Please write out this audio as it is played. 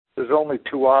There's only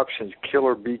two options, kill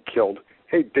or be killed.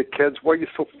 Hey, dickheads, what are you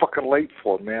so fucking late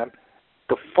for, man?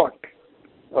 The fuck?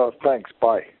 Thanks,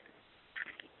 bye.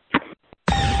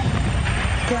 10, 9,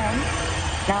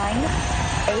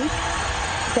 8,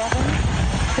 7,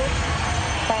 6,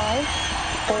 5,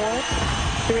 4,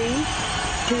 3,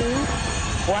 2,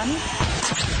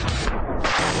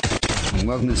 1. And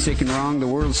welcome to Sick and Wrong, the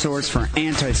world source for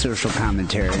antisocial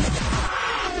commentary.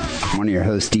 I'm one of your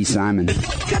hosts, Dee Simon.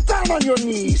 Get down on your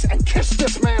knees and kiss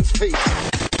this man's feet.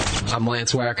 I'm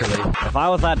Lance Wackerle. If I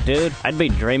was that dude, I'd be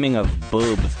dreaming of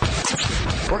boobs.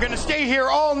 We're gonna stay here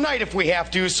all night if we have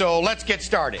to, so let's get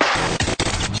started.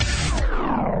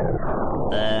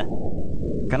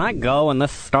 Can I go when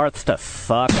this starts to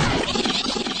suck?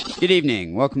 Good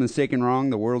evening. Welcome to Sick and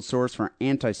Wrong, the world source for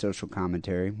antisocial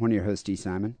commentary. One of your hosts, Dee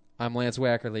Simon. I'm Lance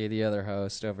Wackerle, the other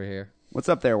host over here. What's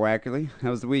up there, Wackerle? How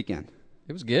was the weekend?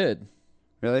 It was good.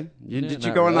 Really? Did you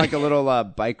not go on really. like a little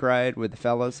bike ride with the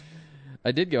fellas?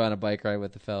 I did go on a bike ride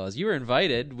with the fellas. You were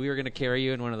invited. We were going to carry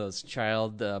you in one of those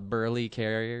child burly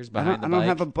carriers behind the bike. I don't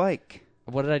have a bike.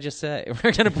 What did I just say?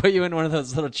 We're going to put you in one of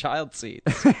those little child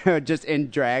seats. Just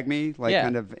drag me, like Yeah.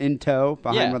 kind of in tow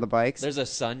behind one of the bikes? There's a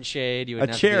sunshade. You A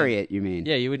wouldn't have chariot, you mean?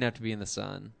 Yeah, you wouldn't have to be in the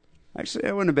sun. Actually,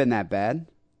 it wouldn't have been that bad.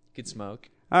 You could smoke.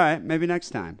 All right, maybe next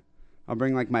time. I'll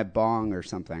bring like my bong or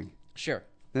something. Sure.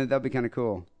 That'd be kind of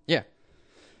cool. Yeah.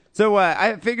 So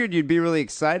I figured you'd be really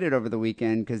excited over the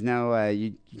weekend because now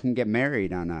you can get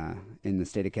married in the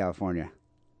state of California.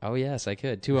 Oh, yes, I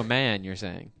could. To a man, you're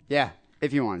saying. Yeah,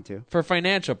 if you wanted to. For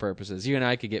financial purposes, you and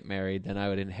I could get married, then I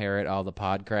would inherit all the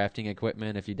pod crafting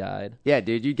equipment if you died. Yeah,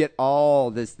 dude, you get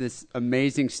all this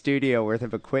amazing studio worth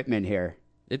of equipment here.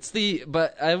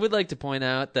 But I would like to point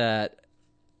out that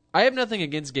I have nothing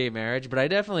against gay marriage, but I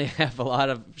definitely have a lot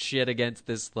of shit against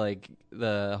this, like,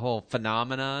 the whole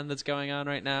phenomenon that's going on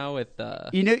right now with,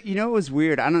 You know, it was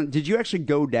weird. Did you actually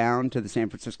go down to the San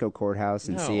Francisco courthouse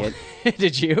and see it?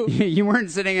 Did you? You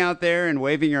weren't sitting out there and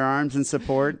waving your arms in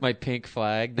support? My pink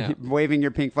flag? No. Waving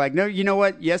your pink flag. No, you know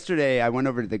what? Yesterday, I went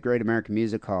over to the Great American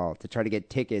Music Hall to try to get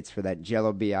tickets for that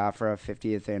Jello Biafra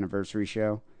 50th anniversary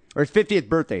show. Or his 50th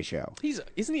birthday show.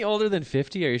 Isn't he older than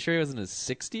 50? Are you sure he wasn't his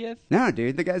 60th? No,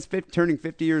 dude. The guy's turning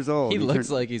 50 years old. He looks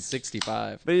like he's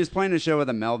 65. But he was playing a show with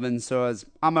the Melvins, so I was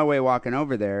on my way walking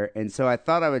over there, and so I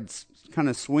thought I would kind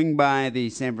of swing by the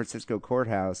San Francisco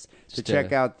courthouse to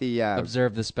check out the...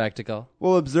 observe the spectacle.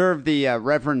 We'll observe the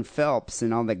Reverend Phelps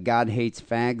and all the God Hates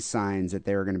Fags signs that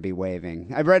they were going to be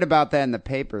waving. I read about that in the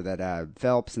paper, that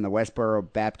Phelps and the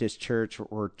Westboro Baptist Church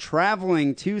were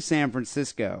traveling to San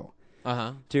Francisco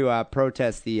to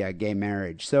protest the gay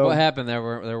marrige. So what happened? There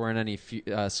weren't any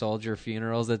soldier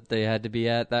funerals that they had to be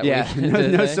at that weekend?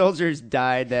 No they? soldiers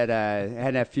died that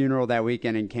had a funeral that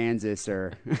weekend in Kansas,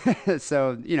 or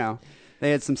so they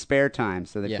had some spare time,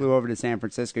 so they flew over to San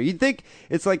Francisco. You'd think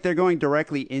it's like they're going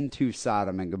directly into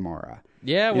Sodom and Gomorrah.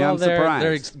 Yeah, well,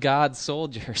 they're God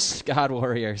soldiers, God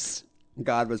warriors.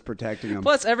 God was protecting them.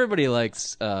 Plus, everybody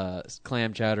likes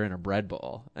clam chowder in a bread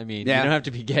bowl. I mean, you don't have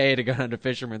to be gay to go down to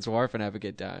Fisherman's Wharf and have a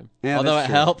good time. Yeah, although it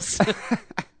helps.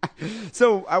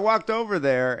 So I walked over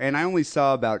there, and I only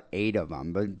saw about 8 of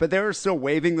them, but they were still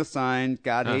waving the sign,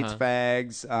 God hates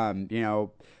fags,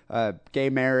 gay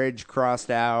marriage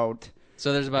crossed out.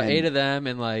 So there's about 8 of them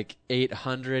and like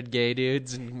 800 gay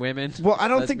dudes and women. Well, I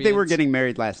don't think they were getting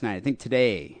married last night. I think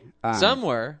today. Some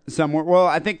were. Well,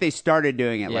 I think they started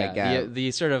doing it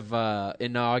the sort of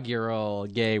inaugural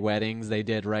gay weddings they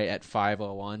did right at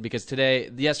 5:01 because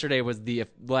yesterday was the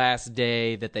last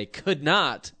day that they could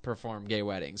not perform gay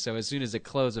weddings. So as soon as the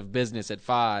close of business at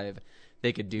 5,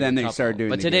 they could do. Then they started doing.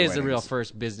 But today is the real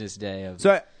first business day of.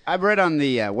 So I read on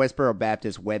the Westboro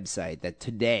Baptist website that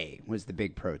today was the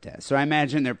big protest. So I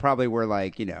imagine there probably were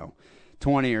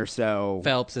 20 or so.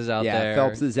 Phelps is out there. Yeah,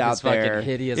 Phelps is out there. His fucking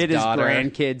hideous His daughter.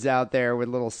 grandkids out there with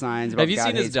little signs about Have you God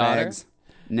seen his hates daughter? fags.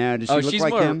 No, does she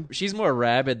look like him? She's more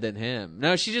rabid than him.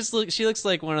 No, she looks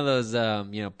like one of those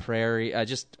prairie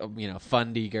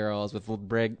fundy girls with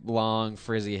big long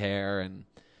frizzy hair, and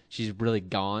she's really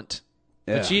gaunt.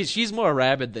 Yeah. But she's more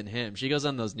rabid than him. She goes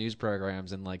on those news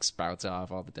programs and spouts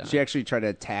off all the time. She actually tried to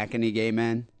attack any gay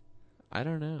men? I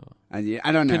don't know. I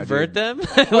don't know. Convert dude. them?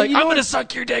 I'm going to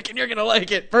suck your dick and you're going to like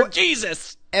it for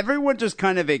Jesus. Everyone just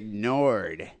kind of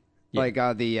ignored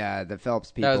the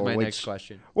Phelps people. That was my next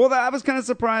question. Well, I was kind of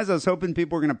surprised. I was hoping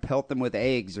people were going to pelt them with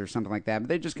eggs or something like that, but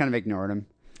they just kind of ignored them.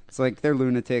 It's like they're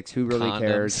lunatics. Who really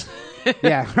cares?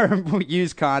 Yeah, or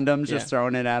use condoms, just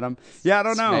throwing it at them. Yeah, I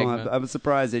don't know. I was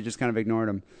surprised they just kind of ignored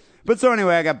them. But so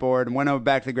anyway, I got bored and went over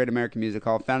back to the Great American Music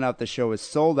Hall, found out the show was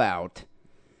sold out.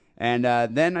 And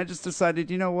then I just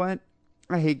decided, you know what?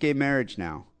 I hate gay marriage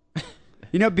now.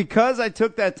 You know, because I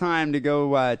took that time to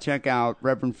go check out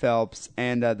Reverend Phelps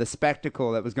and the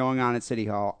spectacle that was going on at City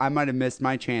Hall, I might have missed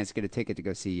my chance to get a ticket to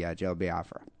go see Joe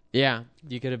Biafra. Yeah,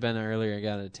 you could have been earlier and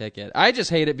got a ticket. I just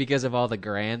hate it because of all the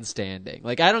grandstanding.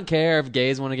 Like, I don't care if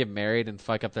gays want to get married and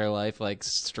fuck up their life like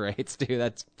straights do.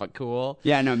 That's cool.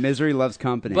 Yeah, no, misery loves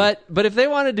company. But if they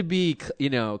wanted to be,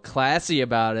 classy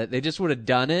about it, they just would have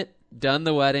done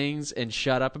the weddings and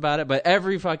shut up about it. But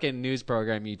every fucking news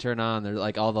program you turn on, they're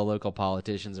like, all the local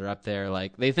politicians are up there.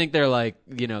 Like, they think they're like,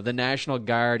 the National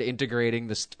Guard integrating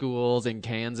the schools in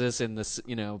Kansas in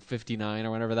the, 59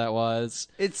 or whatever that was.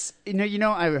 It's,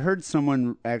 I heard some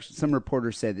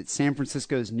reporter say that San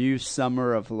Francisco's new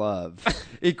summer of love,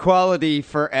 equality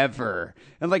forever.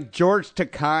 And like George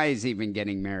Takei's even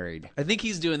getting married. I think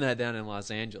he's doing that down in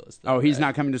Los Angeles. Though, he's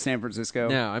not coming to San Francisco?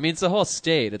 No, I mean, it's the whole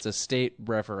state. It's a state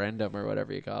referendum or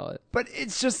whatever you call it. But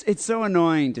it's so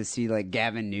annoying to see like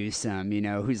Gavin Newsom,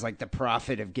 who's like the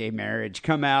prophet of gay marriage,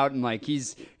 come out and like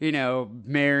he's,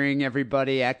 marrying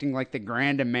everybody, acting like the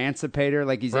grand emancipator,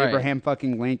 like he's Abraham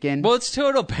fucking Lincoln. Well, it's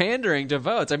total pandering to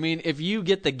votes. I mean, if you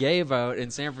get the gay vote in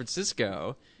San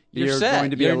Francisco, you're set.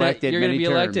 Going to be elected. You're going to be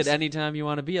elected terms. anytime you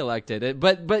want to be elected.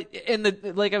 But in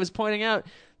the like I was pointing out,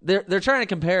 they're trying to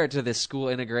compare it to this school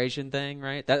integration thing,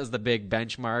 right? That was the big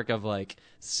benchmark of like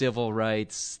civil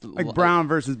rights, like Brown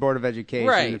versus Board of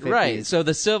Education. Right. So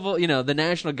the the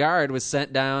National Guard was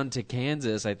sent down to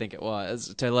Kansas, I think it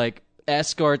was, to like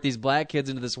escort these black kids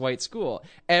into this white school.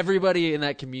 Everybody in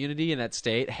that community in that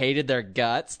state hated their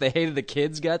guts. They hated the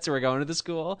kids' guts who were going to the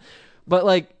school. But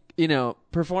like,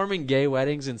 performing gay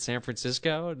weddings in San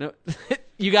Francisco, no,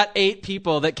 you got 8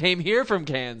 people that came here from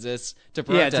Kansas to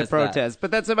protest. Yeah, to protest.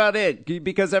 But that's about it,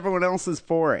 because everyone else is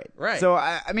for it. Right. So,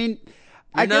 I mean...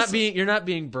 You're not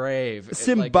being brave.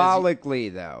 Symbolically,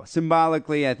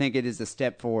 I think it is a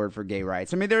step forward for gay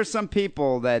rights. I mean, there are some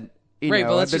people that, have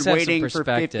been waiting for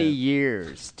 50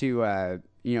 years to...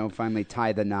 finally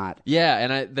tie the knot. Yeah,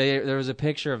 and there was a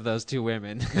picture of those 2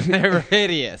 women. They were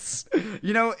hideous.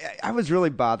 I was really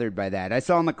bothered by that. I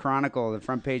saw on the Chronicle, the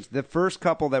front page, the first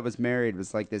couple that was married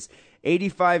was like this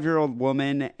 85-year-old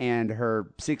woman and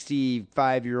her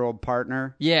 65-year-old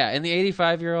partner. Yeah, and the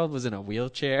 85-year-old was in a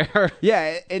wheelchair.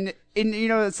 Yeah, and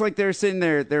it's like they're sitting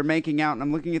there, they're making out, and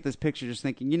I'm looking at this picture just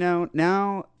thinking,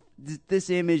 now... This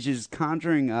image is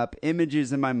conjuring up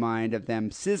images in my mind of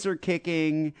them scissor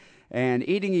kicking and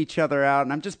eating each other out.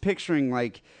 And I'm just picturing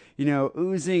like,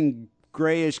 oozing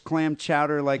grayish clam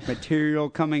chowder like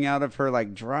material coming out of her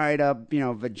like dried up,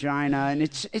 vagina. And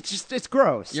it's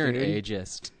gross. You're an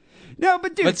ageist. No,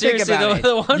 but dude, think about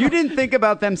it. You didn't think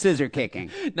about them scissor kicking.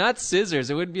 Not scissors.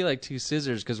 It wouldn't be like 2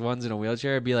 scissors because one's in a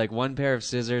wheelchair. It'd be like 1 pair of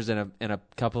scissors and a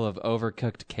couple of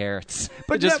overcooked carrots,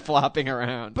 but just flopping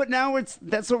around. But now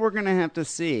that's what we're gonna have to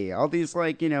see. All these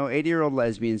 80-year-old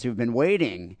lesbians who've been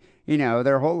waiting,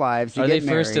 their whole lives to Are get they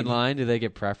married. First in line? Do they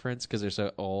get preference because they're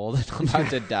so old and about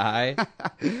to die?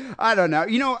 I don't know.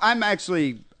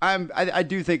 I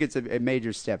do think it's a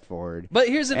major step forward. But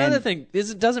here's another thing.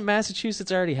 Doesn't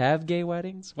Massachusetts already have gay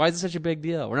weddings? Why is it such a big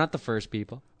deal? We're not the first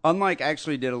people. Unlike,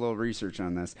 actually did a little research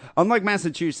on this. Unlike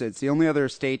Massachusetts, the only other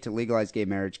state to legalize gay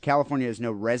marriage, California has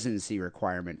no residency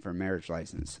requirement for a marriage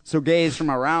license. So gays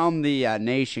from around the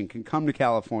nation can come to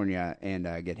California and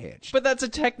get hitched. But that's a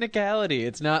technicality.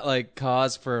 It's not like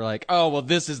cause for like, oh, well,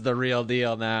 this is the real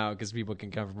deal now because people can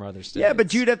come from other states. Yeah,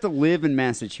 but you'd have to live in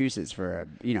Massachusetts for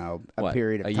a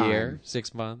period of time. A year?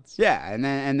 6 months? Yeah, and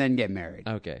then get married.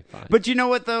 Okay, fine. But you know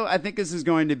what, though? I think this is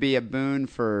going to be a boon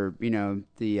for,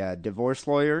 the divorce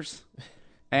lawyers.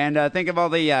 And think of all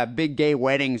the big gay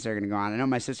weddings that are going to go on. I know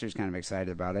my sister's kind of excited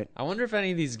about it. I wonder if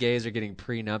any of these gays are getting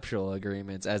prenuptial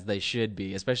agreements, as they should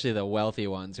be, especially the wealthy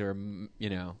ones who are,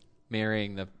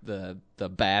 marrying the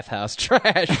bathhouse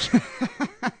trash.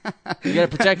 You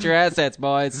got to protect your assets,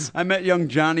 boys. I met young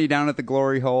Johnny down at the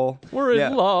Glory Hole. We're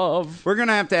in love. We're going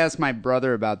to have to ask my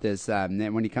brother about this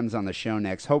when he comes on the show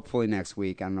hopefully next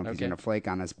week. I don't know if he's going to flake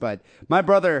on us, but my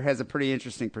brother has a pretty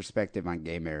interesting perspective on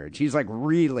gay marriage. He's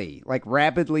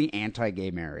rapidly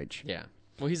anti-gay marriage. Yeah.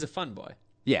 Well, he's a fun boy.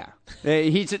 Yeah.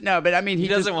 He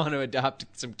doesn't want to adopt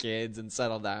some kids and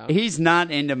settle down. He's not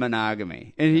into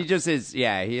monogamy. And he just is, he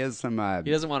has some...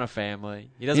 he doesn't want a family.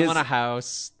 He doesn't want a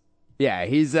house. Yeah,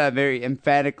 he's very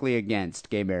emphatically against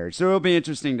gay marriage. So it'll be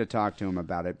interesting to talk to him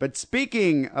about it. But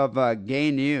speaking of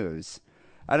gay news,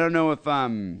 I don't know if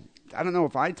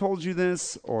I told you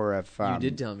this or if... you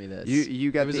did tell me this.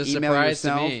 You got it was the a email surprise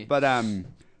yourself. to me. But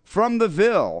from the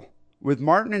Ville, with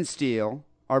Martin and Steele,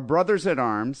 our Brothers at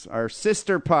Arms, our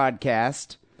sister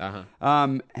podcast,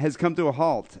 has come to a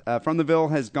halt. From the Ville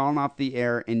has gone off the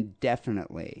air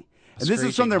indefinitely. And this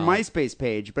is from their MySpace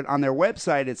page, but on their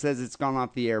website it says it's gone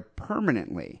off the air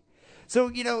permanently.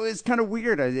 So, it's kind of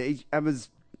weird. I was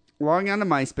logging onto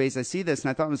MySpace, I see this, and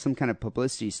I thought it was some kind of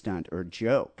publicity stunt or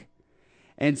joke.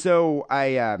 And so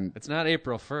it's not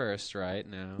April 1st, right?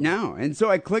 No. No. And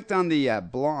so I clicked on the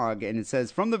blog, and it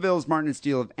says, from the Villes, Martin and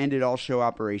Steele have ended all show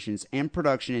operations and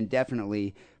production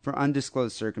indefinitely for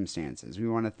undisclosed circumstances. We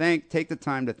want to take the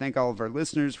time to thank all of our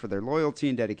listeners for their loyalty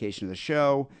and dedication to the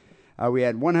show. We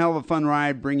had one hell of a fun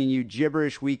ride bringing you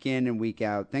gibberish week in and week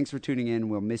out. Thanks for tuning in.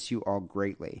 We'll miss you all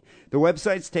greatly. The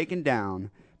website's taken down,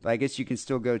 but I guess you can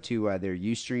still go to their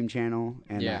Ustream channel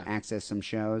and access some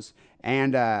shows.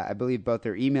 And I believe both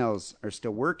their emails are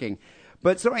still working.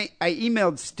 But so I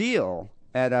emailed Steele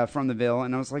at From the Ville,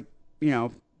 and I was like,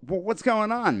 what's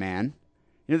going on, man?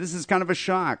 This is kind of a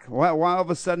shock. Why all of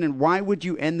a sudden, why would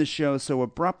you end the show so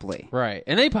abruptly? Right.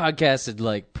 And they podcasted,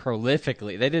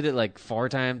 prolifically. They did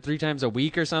it, 3 times a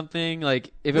week or something. If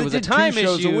it was a time issue, 2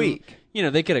 shows a week.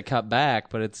 They could have cut back,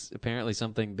 but it's apparently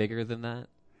something bigger than that.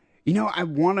 I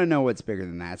want to know what's bigger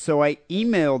than that. So I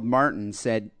emailed Martin,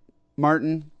 said,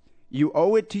 Martin, you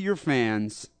owe it to your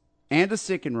fans and to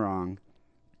Sick and Wrong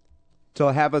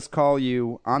to have us call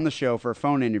you on the show for a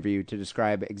phone interview to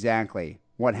describe exactly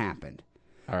what happened.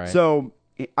 All right. So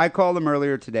I called him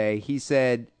earlier today. He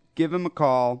said, give him a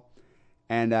call,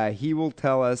 and he will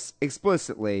tell us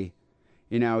explicitly,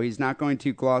 he's not going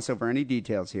to gloss over any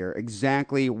details here,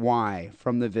 exactly why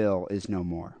From the Ville is no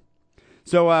more.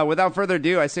 So without further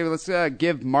ado, I say let's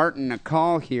give Martin a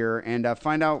call here and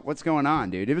find out what's going on,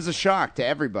 dude. It was a shock to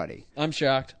everybody. I'm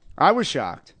shocked. I was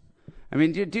shocked. I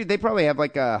mean, dude, they probably have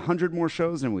 100 more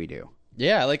shows than we do.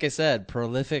 Yeah, like I said,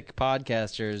 prolific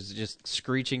podcasters just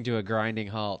screeching to a grinding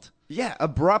halt. Yeah,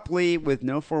 abruptly with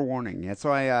no forewarning. That's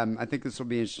why I think this will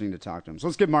be interesting to talk to him. So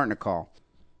let's give Martin a call.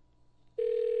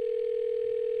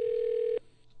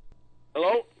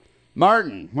 Hello?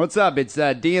 Martin, what's up? It's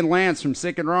Dee and Lance from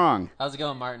Sick and Wrong. How's it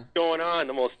going, Martin? What's going on?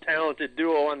 The most talented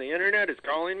duo on the internet is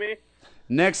calling me?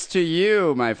 Next to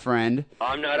you, my friend.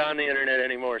 I'm not on the internet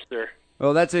anymore, sir.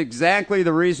 Well, that's exactly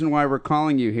the reason why we're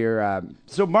calling you here.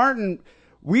 So, Martin,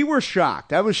 we were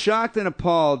shocked. I was shocked and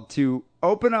appalled to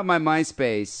open up my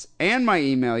MySpace and my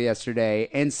email yesterday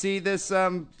and see this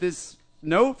this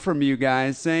note from you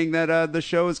guys saying that the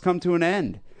show has come to an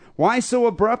end. Why so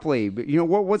abruptly?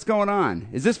 What's going on?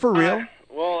 Is this for real?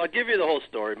 Well, I'll give you the whole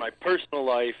story. My personal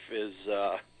life is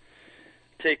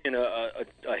taking a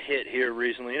hit here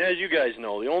recently. And as you guys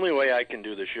know, the only way I can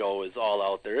do the show is all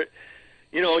out there.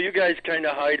 You guys kind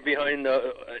of hide behind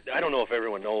the... I don't know if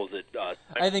everyone knows it.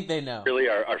 I think they know. Really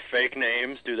are fake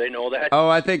names. Do they know that? Oh,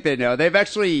 I think they know. They've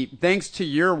actually, thanks to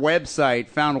your website,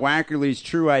 found Wackerle's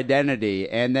true identity.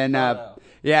 And then...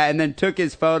 and then took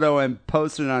his photo and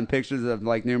posted it on pictures of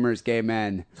numerous gay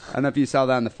men. I don't know if you saw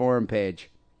that on the forum page.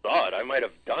 God, I might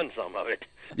have done some of it.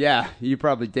 Yeah, you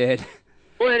probably did.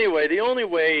 Well, anyway, the only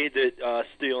way that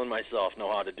Steele and myself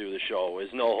know how to do the show is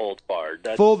no holds barred.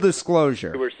 Full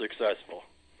disclosure. We were successful.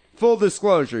 Full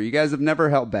disclosure. You guys have never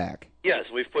held back. Yes,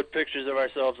 we've put pictures of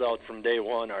ourselves out from day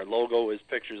one. Our logo is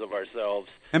pictures of ourselves.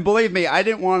 And believe me, I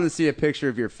didn't want to see a picture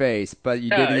of your face, but you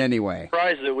did it anyway. I'm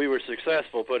surprised that we were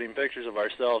successful putting pictures of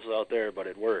ourselves out there, but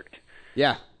it worked.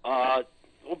 Yeah. Well,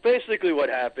 basically what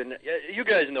happened, you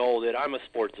guys know that I'm a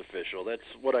sports official. That's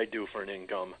what I do for an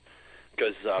income.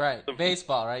 Right,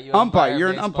 baseball, right? You're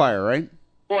an umpire, right?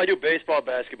 Well, I do baseball,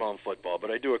 basketball, and football,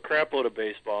 but I do a crap load of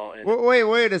baseball. And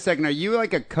wait a second. Are you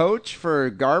like a coach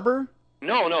for Garber?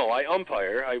 No, I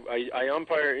umpire. I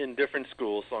umpire in different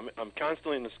schools, so I'm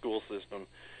constantly in the school system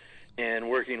and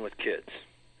working with kids.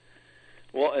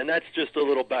 Well, and that's just a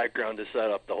little background to set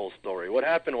up the whole story. What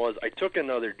happened was I took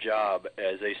another job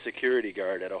as a security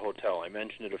guard at a hotel. I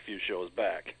mentioned it a few shows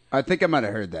back. I think I might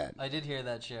have heard that. I did hear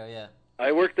that show, yeah.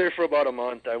 I worked there for about a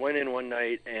month. I went in one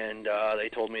night, and they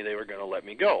told me they were going to let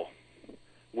me go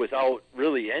without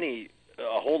really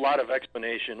a whole lot of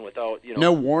explanation, without,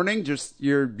 No warning, just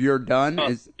you're done?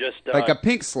 Just like a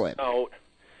pink slip. No.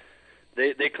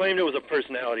 They claimed it was a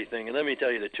personality thing, and let me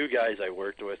tell you, the two guys I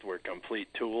worked with were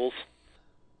complete tools.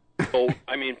 So,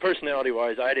 I mean,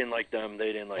 personality-wise, I didn't like them.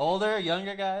 They didn't like me. Older,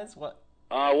 younger guys? What?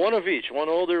 One of each. One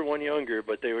older, one younger,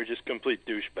 but they were just complete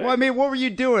douchebags. Well, I mean, what were you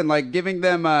doing? Like giving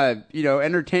them,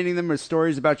 entertaining them with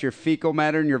stories about your fecal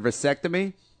matter and your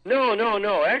vasectomy?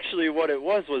 No. Actually, what it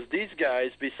was these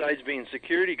guys, besides being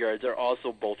security guards, are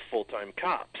also both full-time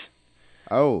cops.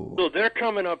 Oh. So they're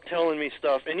coming up telling me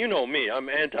stuff, and you know me, I'm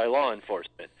anti-law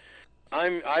enforcement.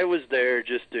 I was there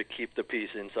just to keep the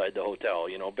peace inside the hotel.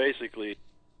 Basically,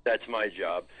 that's my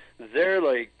job. They're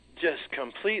just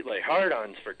complete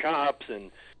hard-ons for cops,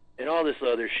 and and all this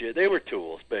other shit. They were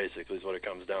tools, basically, is what it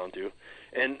comes down to.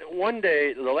 And one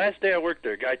day, the last day I worked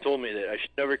there, a guy told me that I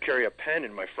should never carry a pen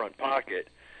in my front pocket,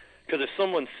 because if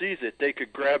someone sees it, they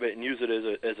could grab it and use it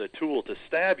as a tool to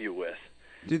stab you with.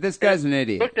 Dude, this guy's an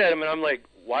idiot. I looked at him, and I'm like,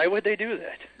 why would they do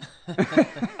that?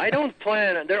 I don't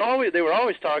plan. They were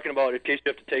always talking about in case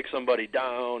you have to take somebody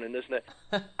down and this and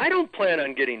that. I don't plan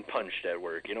on getting punched at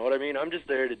work. You know what I mean? I'm just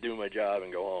there to do my job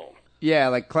and go home. Yeah,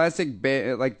 like classic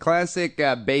Bay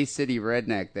City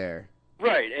redneck there.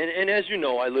 Right, and as you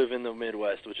know, I live in the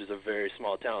Midwest, which is a very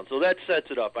small town. So that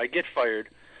sets it up. I get fired,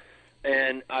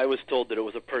 and I was told that it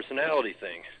was a personality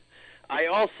thing. I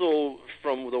also,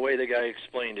 from the way the guy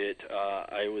explained it,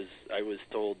 I was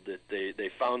told that they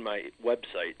found my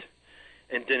website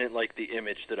and didn't like the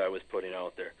image that I was putting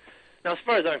out there. Now, as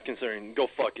far as I'm concerned, go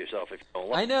fuck yourself if you don't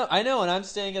like it. I know when I'm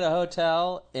staying at a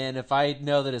hotel, and if I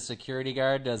know that a security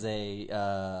guard does a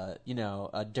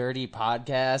dirty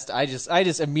podcast, I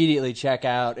just immediately check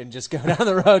out and just go down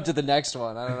the road to the next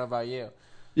one. I don't know about you.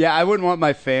 Yeah, I wouldn't want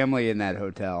my family in that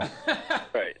hotel.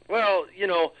 Right. Well,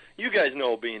 you guys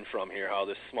know, being from here, how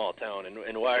this small town,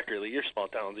 and Wackerle, your small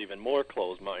town's even more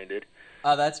closed-minded.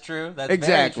 Oh, that's true. That's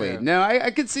exactly. Very true. No,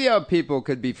 I could see how people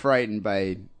could be frightened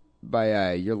by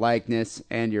your likeness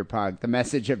and the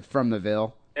message from the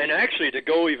Ville. And actually, to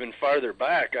go even farther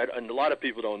back, and a lot of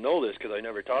people don't know this because I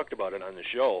never talked about it on the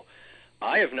show,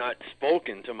 I have not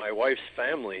spoken to my wife's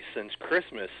family since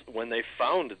Christmas when they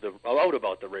found out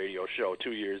about the radio show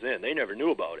 2 years in. They never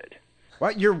knew about it.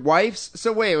 What, your wife's...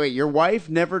 So wait, your wife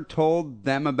never told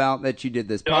them about that you did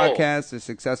this podcast, a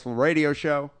successful radio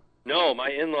show? No, my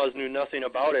in-laws knew nothing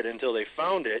about it until they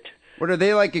found it. What, are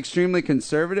they like extremely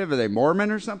conservative? Are they Mormon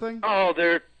or something? Oh,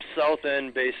 they're South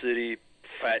End, Bay City,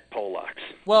 fat Polacks.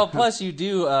 Well, plus you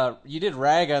did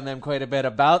rag on them quite a bit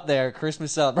about their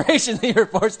Christmas celebration that you were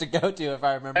forced to go to, if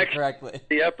I remember correctly.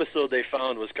 The episode they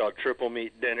found was called Triple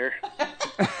Meat Dinner.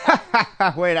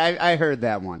 Wait, I heard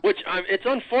that one. Which, it's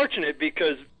unfortunate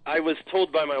because I was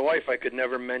told by my wife I could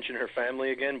never mention her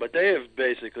family again, but they have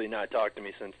basically not talked to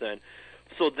me since then.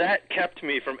 So that kept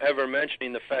me from ever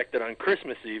mentioning the fact that on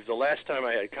Christmas Eve, the last time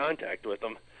I had contact with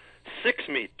them, 6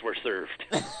 meats were served.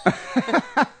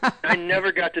 I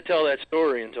never got to tell that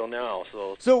story until now.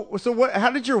 So what?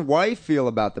 How did your wife feel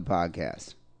about the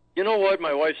podcast? You know what?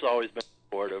 My wife's always been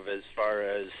supportive as far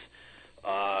as,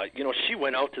 she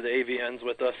went out to the AVNs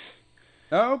with us.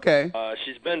 Oh, okay.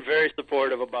 She's been very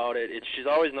supportive about it. She's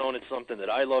always known it's something that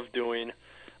I love doing.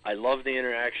 I love the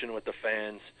interaction with the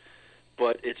fans.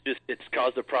 But it's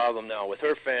caused a problem now with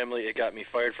her family. It got me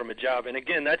fired from a job. And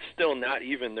again, that's still not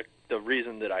even the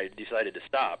reason that I decided to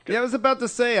stop. Yeah, I was about to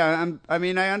say, I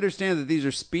understand that these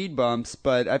are speed bumps,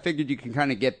 but I figured you can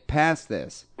kind of get past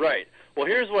this. Right. Well,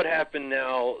 here's what happened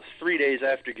now. 3 days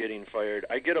after getting fired,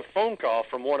 I get a phone call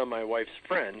from one of my wife's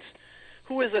friends,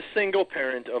 who is a single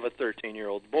parent of a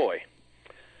 13-year-old boy.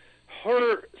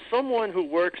 Someone who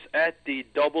works at the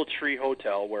DoubleTree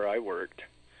Hotel where I worked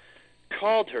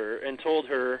called her and told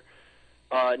her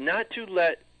not to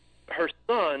let her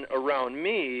son around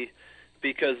me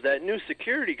because that new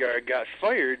security guard got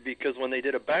fired because when they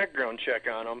did a background check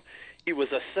on him, he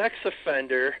was a sex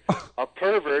offender, a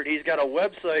pervert. He's got a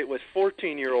website with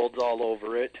 14-year-olds all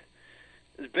over it.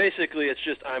 Basically, it's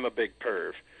just, I'm a big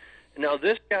perv. Now,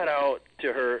 this got out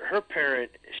to her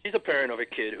parent. She's a parent of a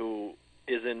kid who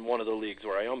is in one of the leagues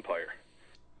where I umpire.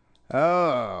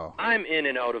 Oh. I'm in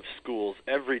and out of schools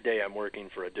every day. I'm working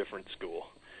for a different school.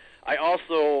 I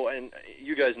also, and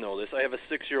you guys know this, I have a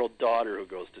 6-year-old daughter who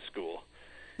goes to school.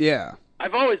 Yeah.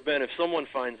 I've always been, if someone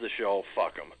finds the show,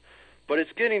 fuck them. But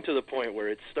it's getting to the point where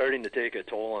it's starting to take a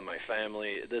toll on my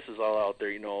family. This is all out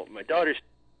there. My daughter's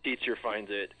teacher finds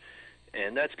it,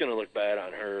 and that's going to look bad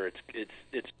on her.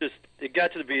 It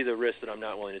got to be the risk that I'm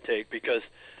not willing to take because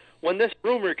when this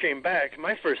rumor came back,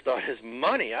 my first thought is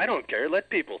money. I don't care.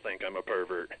 Let people think I'm a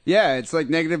pervert. Yeah, it's like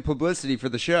negative publicity for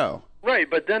the show. Right,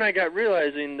 but then I got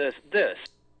realizing this.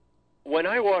 When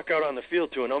I walk out on the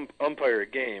field to an umpire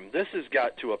game, this has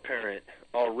got to a parent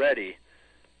already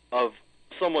of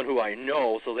someone who I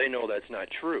know, so they know that's not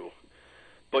true.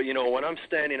 But, when I'm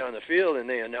standing on the field and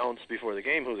they announce before the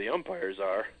game who the umpires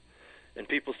are, and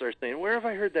people start saying, where have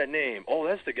I heard that name? Oh,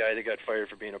 that's the guy that got fired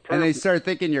for being a pervert. And they start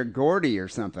thinking you're Gordy or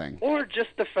something. Or just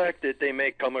the fact that they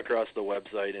may come across the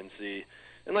website and see.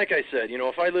 And like I said,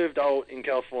 if I lived out in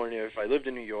California, if I lived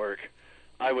in New York,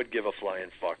 I would give a flying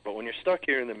fuck. But when you're stuck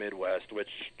here in the Midwest, which,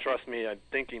 trust me, I'm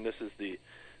thinking this is the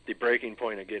breaking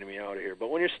point of getting me out of here. But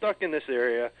when you're stuck in this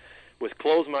area with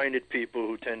closed-minded people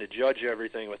who tend to judge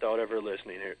everything without ever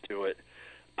listening to it,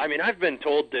 I've been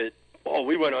told that,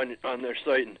 we went on their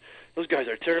site and those guys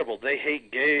are terrible. They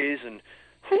hate gays, and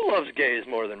Who loves gays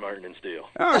more than Martin and Steele?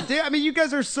 Oh, I mean, you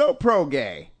guys are so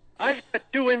pro-gay. I've got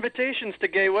 2 invitations to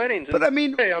gay weddings. But I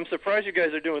mean, hey, I'm surprised you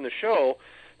guys are doing the show,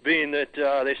 being that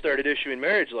they started issuing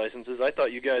marriage licenses. I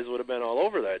thought you guys would have been all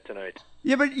over that tonight.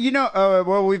 Yeah, but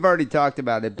well, we've already talked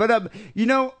about it. But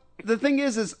the thing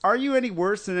is, are you any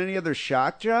worse than any other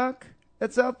shock jock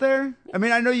that's out there? I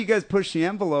mean, I know you guys push the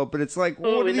envelope, but it's like,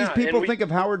 what do these people think of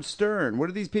Howard Stern? What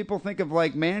do these people think of,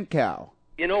 like, Mancow?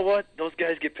 You know what? Those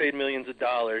guys get paid millions of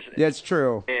dollars. That's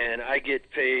true. And I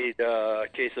get paid a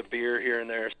case of beer here and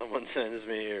there someone sends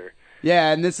me.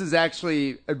 Yeah, and this is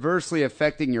actually adversely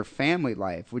affecting your family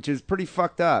life, which is pretty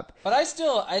fucked up. But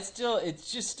it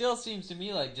just still seems to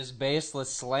me like just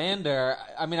baseless slander.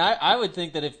 I mean, I would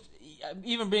think that if,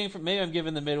 even being from, maybe I'm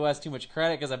giving the Midwest too much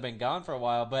credit because I've been gone for a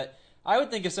while, but I would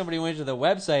think if somebody went to the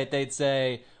website, they'd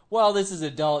say, well, this is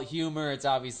adult humor. It's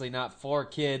obviously not for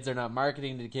kids. They're not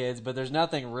marketing to kids, but there's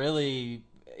nothing really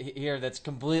here that's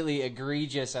completely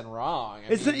egregious and wrong.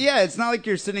 It's not like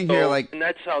you're sitting here like, and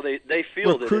that's how they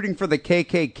feel recruiting for the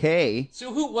KKK.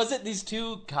 So who was it? These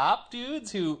 2 cop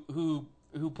dudes who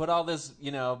put all this,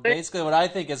 basically what I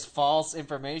think is false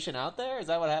information out there? Is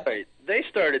that what happened? Right. They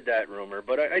started that rumor,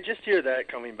 but I just hear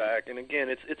that coming back. And again,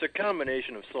 it's a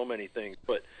combination of so many things,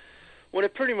 but what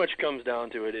it pretty much comes down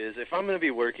to it is, if I'm going to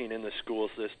be working in the school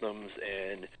systems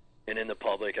and in the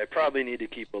public, I probably need to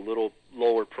keep a little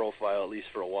lower profile, at least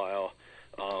for a while.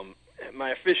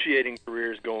 My officiating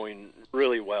career is going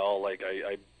really well. Like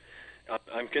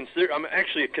I'm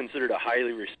actually considered a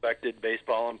highly respected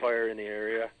baseball umpire in the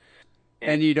area.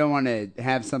 And you don't want to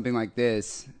have something like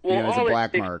this as a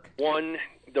black mark.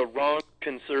 The wrong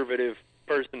conservative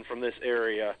person from this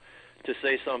area to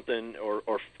say something or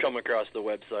come across the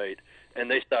website, and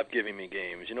they stop giving me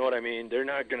games. You know what I mean? They're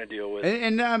not going to deal with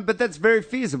it. But that's very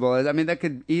feasible. I mean, that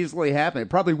could easily happen. It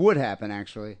probably would happen,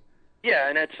 actually. Yeah,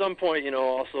 and at some point,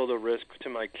 also the risk to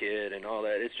my kid and all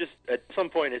that. It's just, at some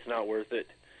point, it's not worth it.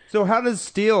 So how did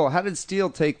Steele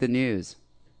take the news?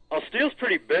 Well, Steele's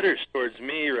pretty bitter towards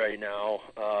me right now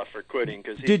for quitting.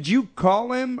 Did you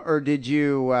call him, or did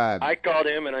you... I called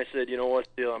him, and I said, you know what,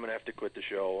 Steele, I'm going to have to quit the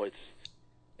show.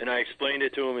 And I explained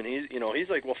it to him, and he's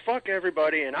like, well, fuck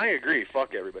everybody, and I agree,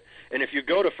 fuck everybody. And if you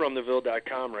go to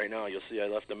FromTheVille.com right now, you'll see I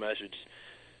left a message.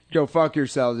 Go fuck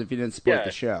yourselves if you didn't support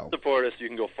the show. Support us, you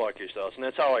can go fuck yourselves, and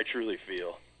that's how I truly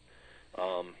feel.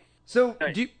 So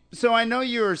I know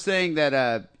you were saying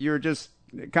that you were just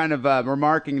kind of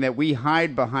remarking that we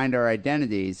hide behind our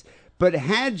identities, but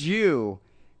had you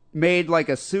made like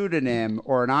a pseudonym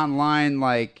or an online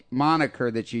like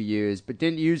moniker that you use, but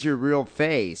didn't use your real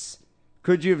face,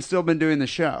 could you have still been doing the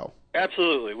show?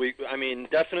 Absolutely.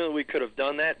 Definitely we could have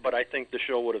done that, but I think the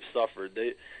show would have suffered.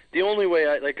 The only way,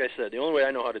 the only way I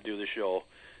know how to do the show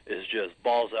is just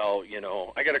balls out,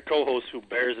 I got a co-host who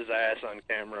bears his ass on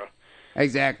camera.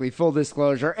 Exactly, full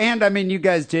disclosure. And, I mean, you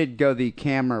guys did go the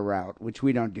camera route, which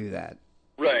we don't do that.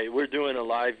 Right, we're doing a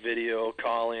live video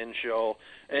call-in show.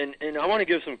 And I want to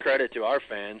give some credit to our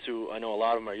fans, who I know a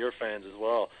lot of them are your fans as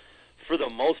well. For the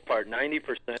most part, 90%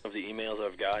 of the emails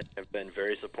I've got have been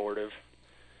very supportive.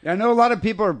 I know a lot of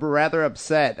people are rather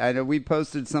upset. I know we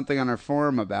posted something on our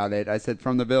forum about it. I said,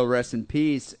 "From the Ville, rest in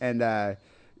peace," and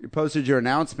you posted your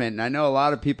announcement, and I know a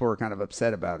lot of people were kind of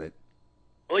upset about it.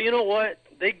 Well, you know what?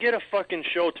 They get a fucking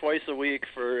show twice a week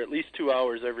for at least 2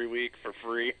 hours every week for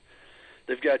free.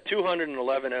 They've got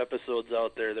 211 episodes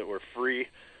out there that were free.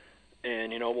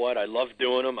 And you know what? I love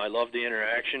doing them. I love the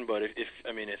interaction. But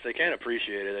if they can't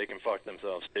appreciate it, they can fuck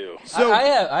themselves too. So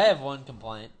I have one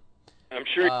complaint. I'm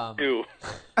sure you do.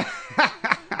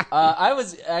 I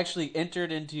was actually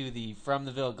entered into the From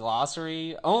the Ville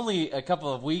glossary only a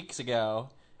couple of weeks ago,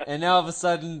 and now all of a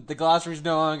sudden the glossary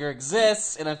no longer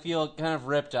exists, and I feel kind of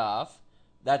ripped off.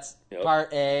 That's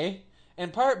part A.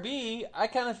 And part B, I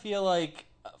kind of feel like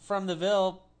From the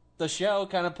Ville, the show,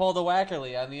 kind of pulled a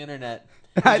Wackerle on the internet.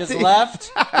 Just left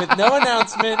with no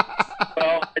announcement,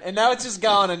 and now it's just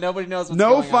gone, and nobody knows what's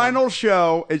going on. No final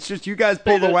show. It's just you guys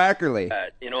pulled a Wackerle.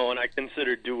 And I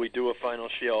consider, do we do a final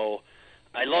show?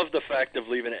 I love the fact of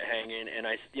leaving it hanging, and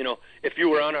if you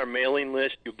were on our mailing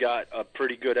list, you got a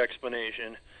pretty good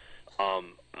explanation.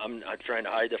 I'm not trying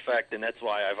to hide the fact, and that's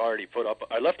why I've already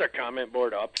I left our comment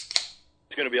board up.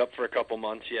 It's going to be up for a couple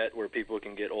months yet, where people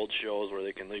can get old shows where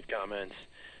they can leave comments.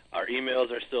 Our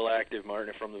emails are still active,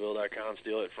 Martin@FromTheVille.com,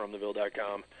 Steele at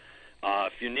FromTheVille.com.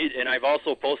 If you need, and I've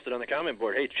also posted on the comment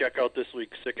board, hey, check out this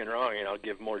week's Sick and Wrong, and I'll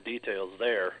give more details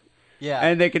there. Yeah.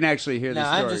 And they can actually hear the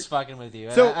story. I'm just fucking with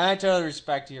you. So, I totally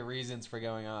respect your reasons for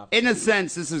going off. In a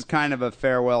sense, this is kind of a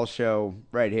farewell show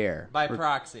right here. By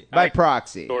proxy. By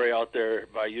proxy. Story out there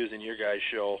by using your guys'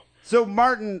 show. So,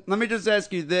 Martin, let me just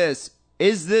ask you this.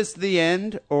 is this the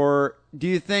end, or do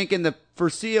you think in the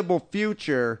foreseeable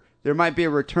future there might be a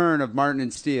return of Martin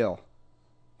and Steele?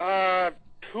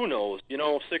 Who knows?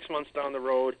 6 months down the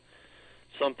road,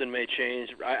 something may change.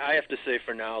 I have to say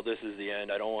for now, this is the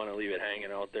end. I don't want to leave it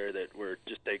hanging out there that we're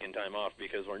just taking time off,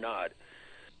 because we're not.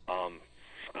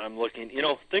 I'm looking,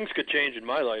 things could change in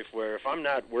my life where if I'm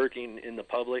not working in the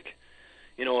public,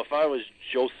 if I was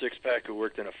Joe Sixpack who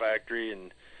worked in a factory,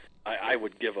 and I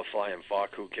would give a flying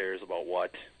fuck, who cares about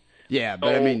what. Yeah,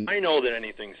 but I know that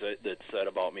anything that's said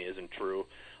about me isn't true.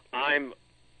 I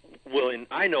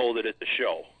know that it's a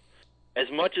show. As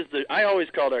much as I always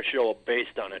called our show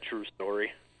based on a true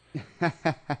story,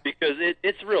 because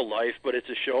it's real life, but it's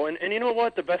a show. And you know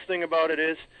what? The best thing about it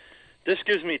is, this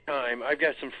gives me time. I've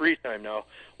got some free time now.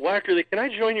 Wackerle, can I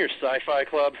join your sci-fi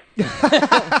club?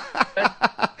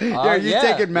 Are you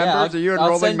taking members? Are you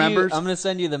enrolling members? I'm going to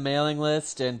send you the mailing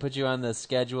list and put you on the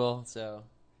schedule. So.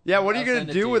 Yeah, what are you going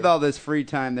to do with all this free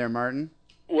time there, Martin?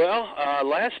 Well,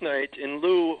 last night in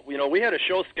lieu, we had a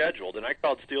show scheduled, and I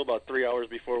called Steele about 3 hours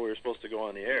before we were supposed to go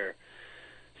on the air.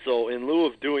 So in lieu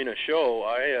of doing a show,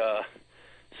 I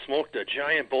smoked a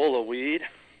giant bowl of weed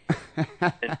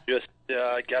and just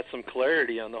got some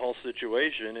clarity on the whole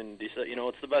situation, and decided,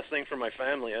 it's the best thing for my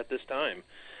family at this time.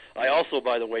 I also,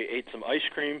 by the way, ate some ice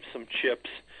cream, some chips,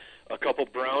 a couple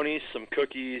brownies, some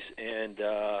cookies, and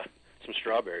some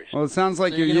strawberries. Well, it sounds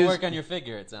like you're going to work on your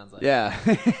figure, it sounds like. Yeah.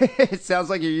 It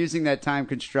sounds like you're using that time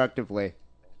constructively.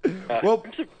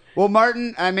 Well,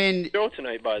 Martin, show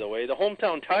tonight, by the way. The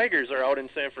Hometown Tigers are out in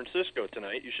San Francisco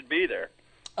tonight. You should be there.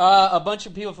 A bunch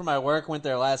of people from my work went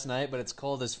there last night, but it's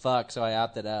cold as fuck, so I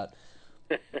opted out.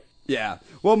 Yeah.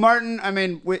 Well, Martin,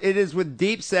 it is with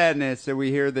deep sadness that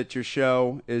we hear that your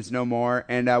show is no more,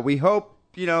 and we hope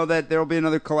that there will be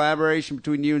another collaboration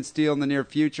between you and Steele in the near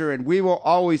future, and we will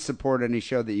always support any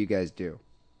show that you guys do.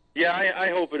 Yeah, I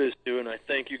hope it is too, and I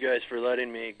thank you guys for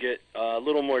letting me get a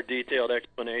little more detailed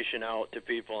explanation out to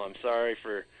people. I'm sorry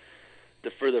for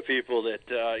the people that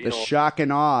the shock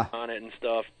and awe on it and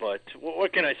stuff, but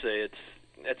what can I say? It's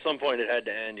at some point it had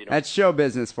to end. That's show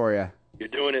business for you. You're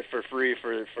doing it for free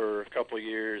for a couple of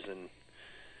years, and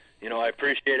I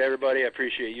appreciate everybody. I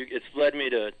appreciate you. It's led me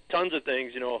to tons of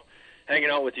things. Hanging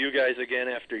out with you guys again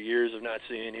after years of not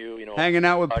seeing you. Hanging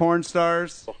out with porn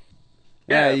stars.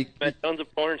 Yeah, we've met tons of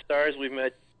porn stars. We've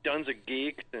met tons of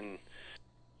geeks and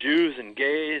Jews and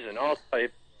gays and all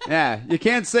types. Yeah, you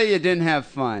can't say you didn't have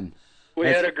fun. We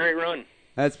had a great run.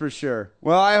 That's for sure.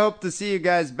 Well, I hope to see you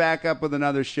guys back up with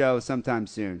another show sometime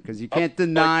soon, because you can't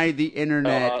deny the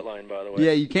internet. Hotline, by the way.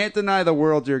 Yeah, you can't deny the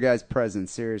world your guys'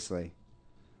 presence. Seriously.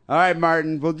 All right,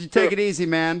 Martin. Well, you take it easy,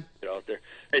 man. Get out there.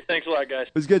 Hey, thanks a lot, guys.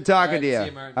 It was good talking to you. See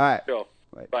you, Martin. All right. Go.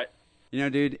 Bye.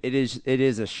 Dude, it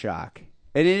is a shock.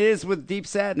 And it is with deep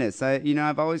sadness.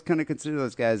 I've always kind of considered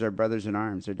those guys our brothers in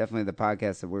arms. They're definitely the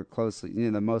podcast that we're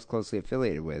the most closely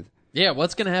affiliated with. Yeah,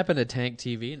 what's going to happen to Tank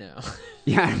TV now?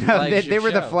 Yeah, no, they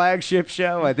were the flagship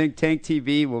show. I think Tank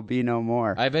TV will be no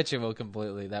more. I bet you that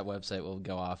website will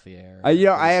go off the air.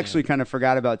 I actually kind of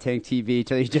forgot about Tank TV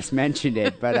till you just mentioned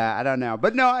it, but I don't know.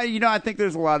 But no, I think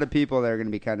there's a lot of people that are going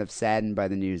to be kind of saddened by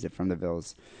the news that From the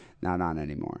Ville's not on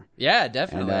anymore. Yeah,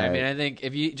 definitely. I think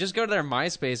if you just go to their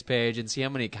MySpace page and see how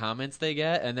many comments they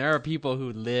get, and there are people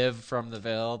who live from the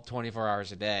Ville 24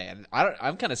 hours a day, and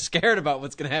I'm kind of scared about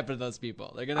what's going to happen to those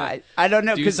people. They're going to I don't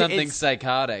know, do something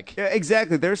psychotic.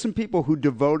 Exactly. There's some people who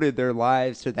devoted their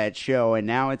lives to that show, and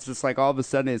now it's just like all of a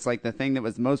sudden it's like the thing that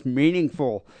was most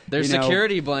meaningful. Their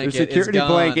security blanket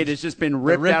has just been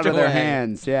ripped out of their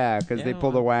hands. Yeah, because they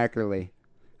pulled a Wackerle.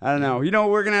 I don't know.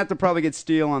 We're going to have to probably get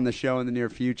Steele on the show in the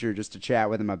near future just to chat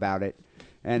with him about it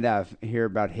and hear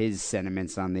about his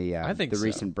sentiments on the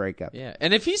recent breakup. Yeah,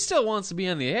 and if he still wants to be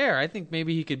on the air, I think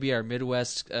maybe he could be our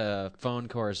Midwest phone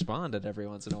correspondent every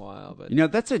once in a while.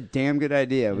 But that's a damn good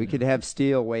idea. We could have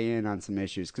Steele weigh in on some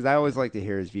issues, because I always like to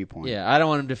hear his viewpoint. Yeah, I don't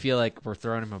want him to feel like we're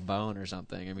throwing him a bone or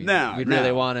something. I mean, we'd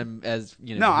really want him as,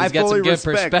 No, I fully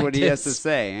respect what he has to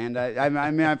say, and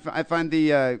I find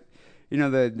the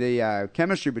the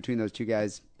chemistry between those two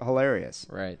guys hilarious.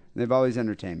 Right. They've always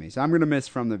entertained me. So I'm going to miss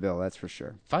From the Ville, that's for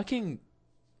sure. Fucking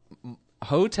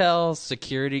hotel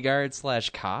security guards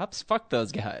 / cops? Fuck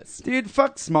those guys. Dude,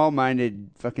 fuck small-minded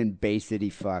fucking Bay City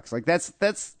fucks. Like, that's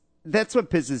what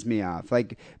pisses me off.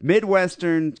 Like,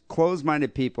 Midwestern,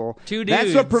 closed-minded people. Two dudes.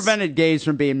 That's what prevented gays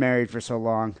from being married for so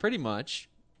long. Pretty much.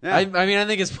 Yeah. I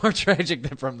think it's more tragic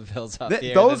than From the Ville's off the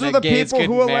air. Those are the gays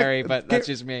people who marry, but that's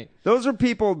just me. Those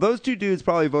two dudes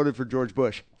probably voted for George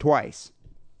Bush twice.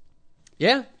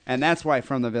 Yeah. And that's why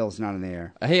From the Ville's not in the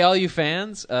air. Hey, all you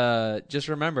fans, just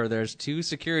remember there's 2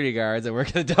 security guards that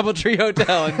work at the Doubletree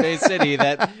Hotel in Bay City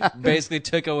that basically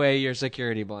took away your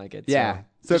security blanket. Yeah.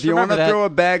 So if you want to throw a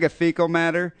bag of fecal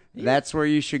matter, that's where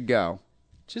you should go.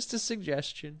 Just a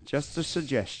suggestion. Just a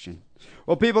suggestion.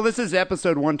 Well, people, this is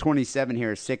episode 127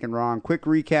 here, Sick and Wrong. Quick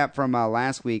recap from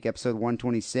last week, episode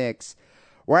 126.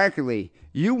 Wackerle,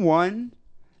 you won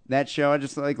that show.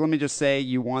 Let me just say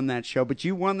you won that show, but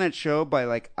you won that show by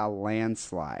like a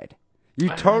landslide. You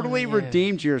totally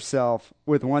redeemed yourself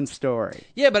with one story.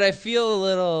 Yeah, but I feel a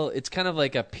little, it's kind of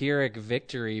like a Pyrrhic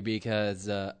victory because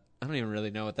I don't even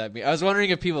really know what that means. I was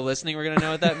wondering if people listening were going to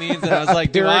know what that means, and I was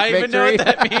like, do I even know what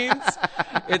that means?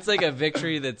 It's like a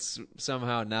victory that's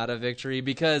somehow not a victory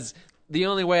because the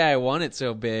only way I won it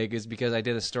so big is because I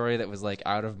did a story that was like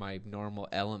out of my normal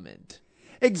element.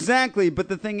 Exactly, but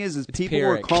the thing is people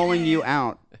were calling you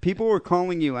out. People were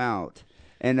calling you out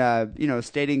and,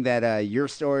 stating that your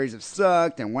stories have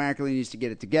sucked and Wackerle needs to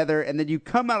get it together. And then you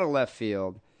come out of left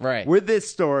field with this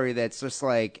story that's just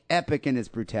like epic in its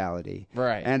brutality.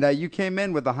 Right. And you came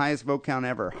in with the highest vote count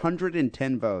ever,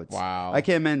 110 votes. Wow. I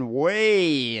came in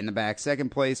way in the back, second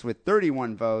place with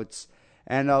 31 votes.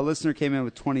 And a listener came in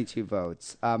with 22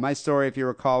 votes. My story, if you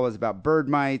recall, was about bird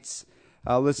mites.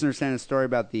 Listener sent a story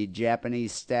about the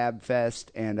Japanese stab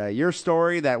fest, and your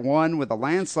story that won with a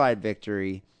landslide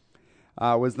victory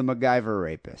was the MacGyver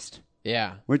rapist.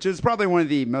 Yeah. Which is probably one of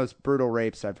the most brutal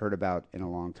rapes I've heard about in a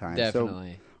long time.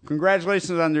 Definitely. So,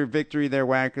 congratulations on your victory there,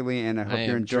 Wackerle, and I hope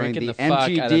you're enjoying the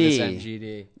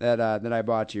MGD that I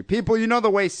bought you. People, you know the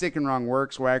way Sick and Wrong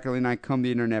works. Wackerle and I comb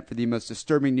the internet for the most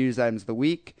disturbing news items of the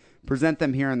week, present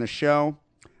them here on the show.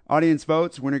 Audience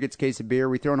votes. Winner gets a case of beer.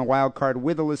 We throw in a wild card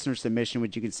with a listener submission,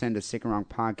 which you can send to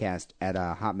sickandwrongpodcast at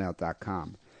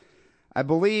hotmail.com. I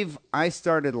believe I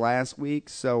started last week,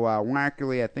 so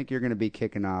Wackerle, I think you're going to be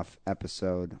kicking off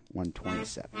episode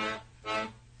 127.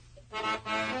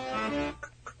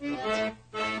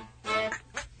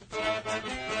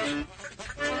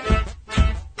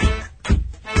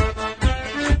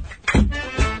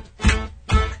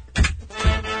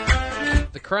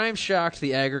 Crime shocked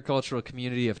the agricultural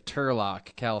community of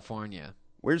Turlock, California.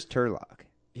 Where's Turlock?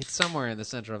 It's somewhere in the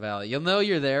Central Valley. You'll know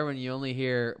you're there when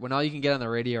all you can get on the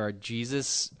radio are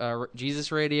Jesus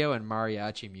radio and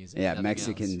mariachi music. Yeah,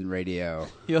 Mexican else. Radio.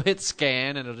 You'll hit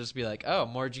scan and it'll just be like, oh,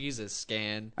 more Jesus,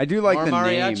 scan. I do like more the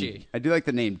mariachi. name. I do like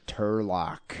the name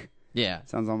Turlock. Yeah.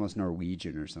 Sounds almost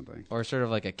Norwegian or something. Or sort of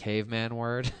like a caveman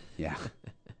word. Yeah.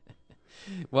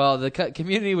 Well, the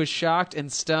community was shocked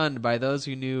and stunned by those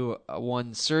who knew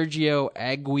one Sergio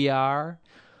Aguiar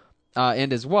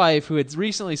and his wife, who had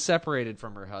recently separated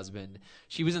from her husband.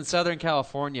 She was in Southern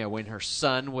California when her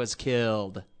son was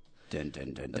killed. Dun,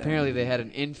 dun, dun, Apparently they had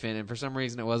an infant, and for some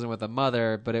reason it wasn't with the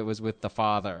mother, but it was with the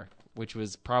father, which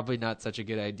was probably not such a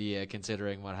good idea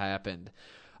considering what happened.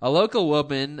 A local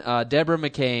woman, Deborah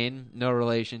McCain, no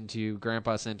relation to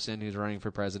Grandpa Simpson, who's running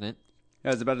for president. I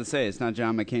was about to say, it's not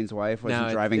John McCain's wife. Was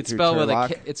he driving through spelled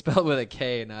Turlock? It's spelled with a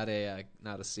K, not a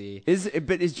C.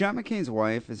 But is John McCain's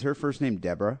wife, is her first name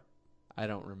Deborah? I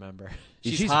don't remember.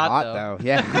 She's hot though.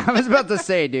 Yeah, I was about to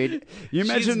say, dude. You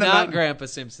mentioned she's not Grandpa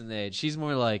Simpson age. She's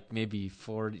more like maybe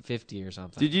 40, 50 or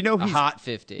something. Did you know he's hot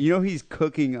 50? You know he's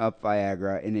cooking up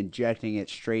Viagra and injecting it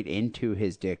straight into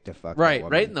his dick to fuck. Right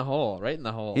in the hole. Right in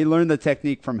the hole. He learned the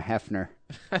technique from Hefner.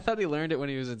 I thought he learned it when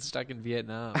he was stuck in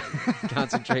Vietnam,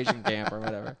 concentration camp or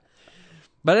whatever.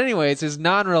 But anyways, his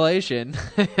non-relation,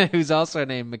 who's also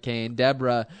named McCain,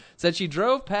 Deborah, said she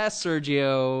drove past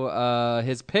Sergio,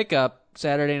 his pickup,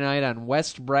 Saturday night on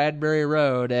West Bradbury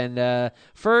Road, and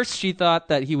first she thought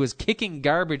that he was kicking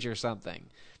garbage or something.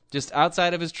 Just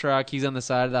outside of his truck, he's on the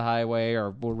side of the highway or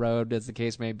road, as the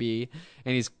case may be,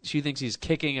 and she thinks he's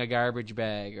kicking a garbage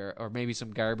bag or maybe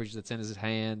some garbage that's in his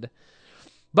hand.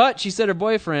 But she said her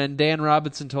boyfriend, Dan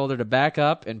Robinson, told her to back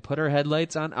up and put her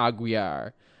headlights on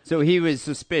Aguiar. So he was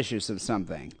suspicious of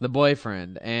something. The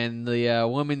boyfriend. And the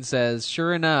woman says,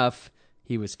 sure enough,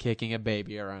 he was kicking a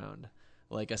baby around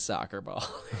like a soccer ball.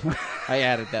 I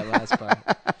added that last part.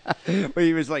 But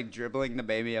he was like dribbling the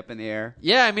baby up in the air.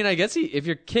 Yeah, I mean, I guess if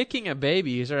you're kicking a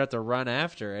baby, you sort of have to run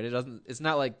after it. It's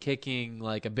not like kicking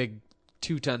like a big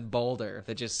 2-ton boulder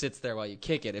that just sits there while you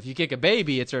kick it. If you kick a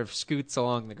baby, it sort of scoots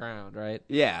along the ground, right?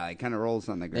 Yeah, it kind of rolls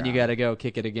on the ground. Then you got to go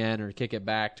kick it again or kick it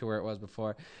back to where it was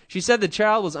before. She said the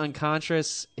child was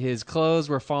unconscious, his clothes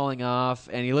were falling off,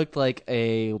 and he looked like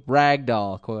a rag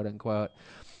doll, quote unquote.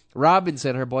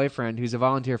 Robinson, her boyfriend, who's a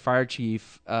volunteer fire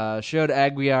chief, showed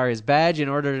Aguiar his badge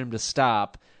and ordered him to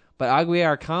stop. But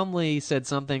Aguiar calmly said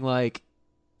something like,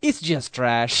 "It's just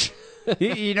trash."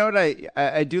 You know what?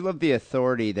 I do love the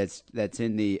authority that's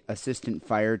in the assistant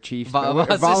fire chief.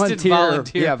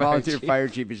 Volunteer fire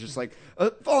chief is just like,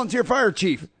 volunteer fire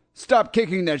chief, stop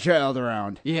kicking that child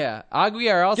around. Yeah,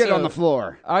 Aguiar also get on the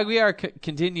floor. Aguiar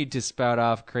continued to spout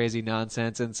off crazy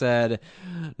nonsense and said,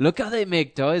 "Look how they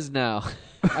make toys now."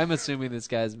 I'm assuming this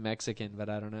guy's Mexican, but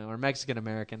I don't know, or Mexican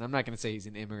American. I'm not going to say he's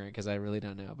an immigrant because I really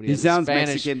don't know. But he sounds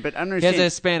Mexican, but understand he has a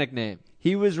Hispanic name.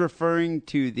 He was referring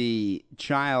to the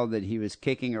child that he was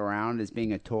kicking around as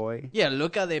being a toy. Yeah,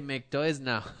 look how they make toys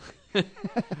now.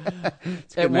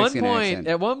 At one point,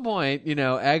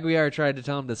 Aguiar tried to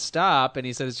tell him to stop, and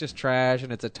he said it's just trash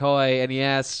and it's a toy. And he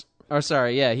asked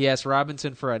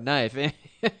Robinson for a knife to,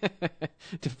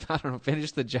 I don't know,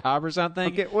 finish the job or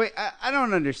something. Okay, wait, I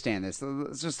don't understand this.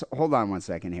 Let's just hold on one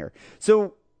second here.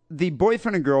 So the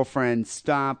boyfriend and girlfriend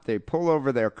stop. They pull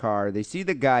over their car. They see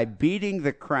the guy kicking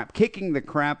the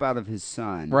crap out of his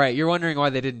son. Right. You're wondering why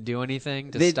they didn't do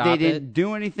anything to stop it? They didn't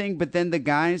do anything, but then the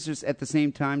guy's just at the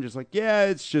same time just like, yeah,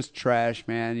 it's just trash,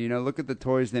 man. Look at the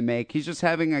toys they make. He's just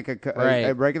having like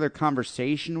a regular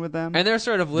conversation with them. And they're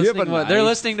sort of listening. They're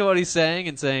listening to what he's saying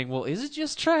and saying, well, is it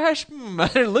just trash?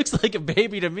 It looks like a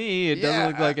baby to me. It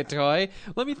doesn't look like a toy.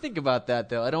 Let me think about that,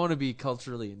 though. I don't want to be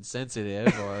culturally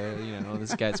insensitive or,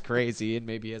 this guy's crazy and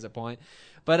maybe he has a point.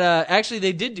 But actually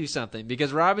they did do something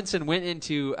because Robinson went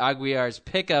into Aguiar's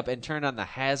pickup and turned on the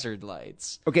hazard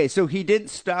lights. Okay, so he didn't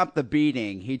stop the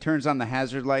beating. He turns on the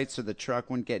hazard lights so the truck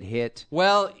wouldn't get hit.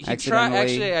 Well, he tried.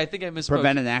 Actually, I think I misspoke.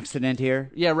 Prevent an accident here?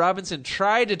 Yeah, Robinson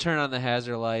tried to turn on the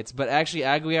hazard lights, but actually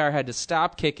Aguiar had to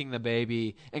stop kicking the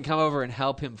baby and come over and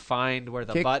help him find where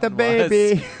the button was.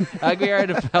 Aguiar had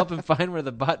to help him find where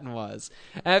the button was.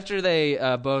 After they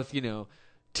both,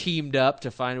 teamed up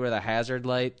to find where the hazard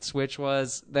light switch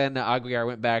was, then Aguiar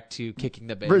went back to kicking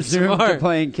the baby. Resumed to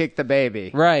playing kick the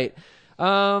baby. Right.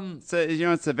 So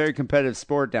it's a very competitive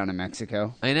sport down in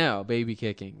Mexico. I know, baby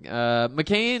kicking.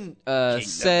 McCain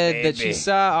said that she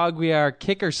saw Aguiar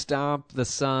kick or stomp the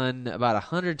son about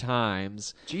 100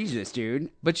 times. Jesus,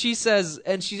 dude. But she says,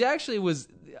 and she actually was.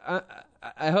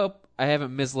 I hope I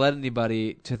haven't misled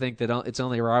anybody to think that it's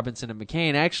only Robinson and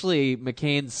McCain. Actually,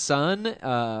 McCain's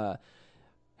son.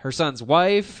 Her son's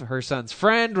wife, her son's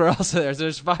friend were also there. So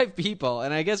there's 5 people,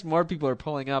 and I guess more people are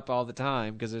pulling up all the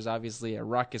time because there's obviously a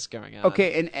ruckus going on.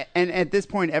 Okay, and at this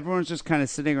point, everyone's just kind of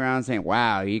sitting around saying,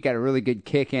 "Wow, you got a really good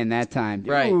kick in that time."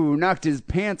 Right. Ooh, knocked his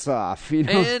pants off.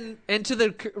 And to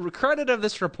the credit of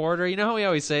this reporter, how we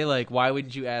always say, like, why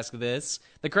wouldn't you ask this?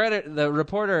 The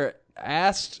reporter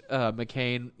asked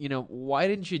McCain, why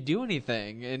didn't you do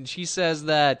anything? And she says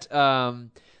that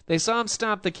they saw him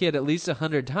stomp the kid at least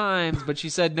 100 times, but she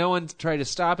said no one tried to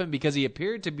stop him because he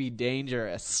appeared to be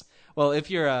dangerous. Well, if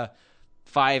you're a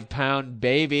 5-pound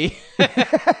baby,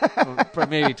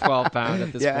 maybe 12-pound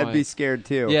at this point. Yeah, I'd be scared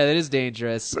too. Yeah, that is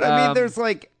dangerous. But there's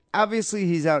obviously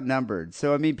he's outnumbered.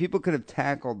 So, people could have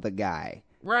tackled the guy.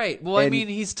 Right. Well,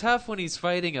 he's tough when he's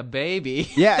fighting a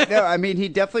baby. Yeah, no, he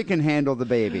definitely can handle the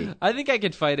baby. I think I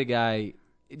could fight a guy.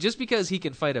 Just because he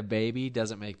can fight a baby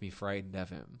doesn't make me frightened of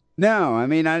him. No,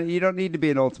 you don't need to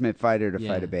be an ultimate fighter to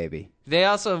fight a baby. They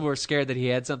also were scared that he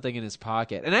had something in his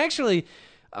pocket. And actually,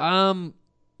 sometimes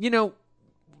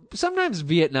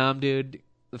Vietnam dude,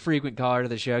 the frequent caller to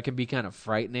the show, can be kind of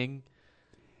frightening.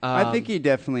 I think he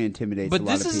definitely intimidates a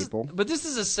lot of people. But this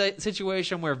is a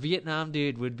situation where Vietnam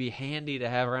dude would be handy to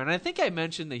have around. I think I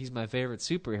mentioned that he's my favorite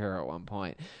superhero at one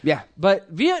point. Yeah. But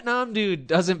Vietnam dude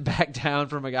doesn't back down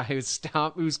from a guy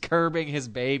who's curbing his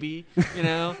baby,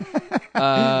 No,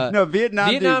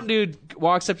 Vietnam dude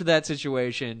walks up to that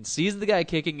situation, sees the guy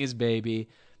kicking his baby,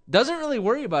 doesn't really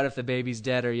worry about if the baby's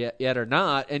dead or yet or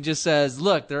not, and just says,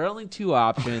 look, there are only 2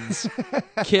 options,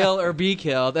 kill or be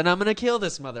killed, and I'm going to kill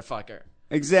this motherfucker.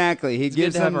 Exactly. He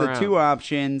gives them the 2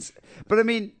 options. But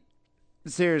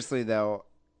seriously though,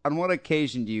 on what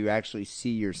occasion do you actually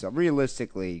see yourself,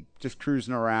 realistically, just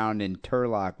cruising around in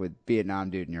Turlock with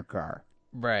Vietnam dude in your car?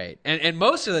 Right. And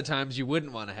most of the times you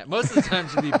wouldn't want to have. Most of the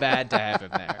times it'd be bad to have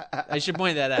him there. I should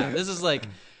point that out. This is like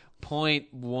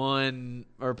 0.1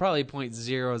 or probably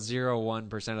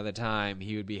 0.001% of the time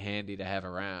he would be handy to have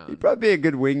around. He'd probably be a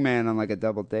good wingman on a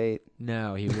double date.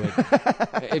 No, he wouldn't.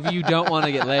 If you don't want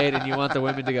to get laid and you want the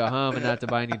women to go home and not to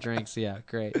buy any drinks, yeah,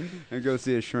 great. And go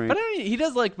see a shrink. But he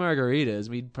does like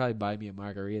margaritas. He'd probably buy me a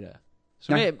margarita.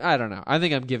 So maybe, I don't know. I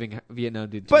think I'm giving Vietnam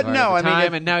dude too hard of a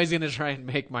time, and now he's going to try and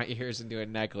make my ears into a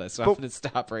necklace. So I'm going to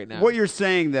stop right now. What you're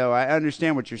saying, though, I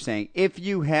understand what you're saying. If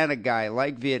you had a guy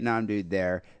like Vietnam dude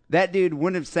there, that dude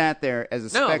wouldn't have sat there as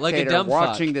a spectator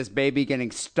watching this baby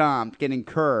getting stomped, getting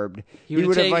curbed. He's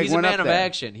a man of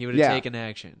action. He would have taken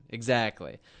action.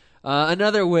 Exactly.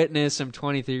 Another witness, some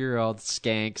 23-year-old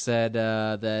skank, said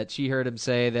that she heard him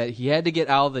say that he had to get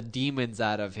all the demons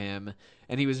out of him,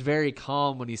 and he was very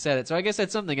calm when he said it. So I guess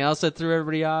that's something else that threw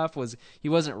everybody off, was he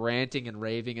wasn't ranting and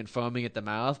raving and foaming at the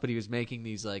mouth, but he was making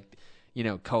these, like, you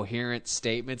know, coherent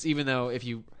statements, even though if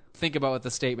you think about what the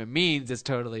statement means, it's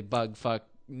totally bug fuck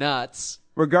nuts.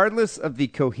 Regardless of the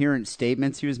coherent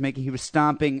statements he was making, he was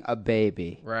stomping a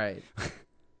baby. Right.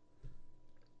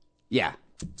 Yeah.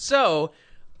 So...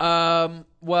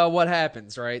 well, what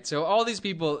happens, right? So all these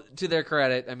people, to their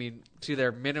credit, I mean, to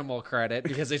their minimal credit,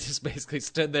 because they just basically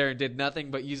stood there and did nothing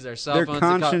but use their cell phones. Their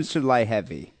conscience should lie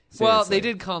heavy. Seriously. Well, they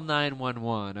did call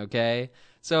 911, okay?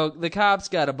 So the cops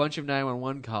got a bunch of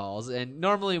 911 calls, and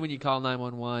normally when you call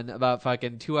 911, about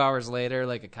fucking 2 hours later,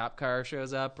 like a cop car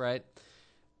shows up, right?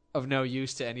 Of no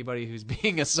use to anybody who's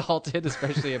being assaulted,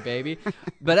 especially a baby.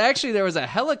 But actually, there was a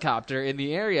helicopter in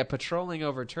the area patrolling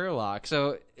over Turlock.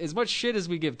 So as much shit as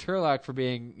we give Turlock for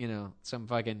being, you know, some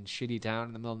fucking shitty town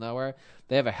in the middle of nowhere,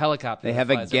 they have a helicopter. They have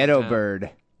a ghetto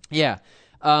bird. Yeah.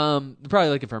 They're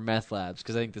probably looking for meth labs,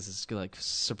 because I think this is like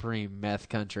supreme meth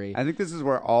country. I think this is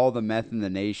where all the meth in the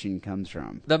nation comes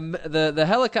from. The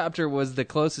helicopter was the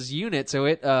closest unit, so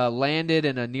it landed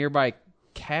in a nearby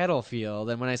cattle field,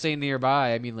 and when I say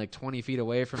nearby, I mean like 20 feet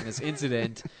away from this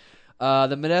incident.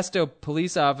 The Modesto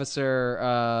police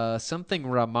officer, something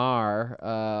Ramar,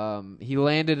 he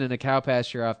landed in a cow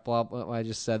pasture off I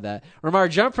just said that. Ramar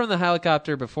jumped from the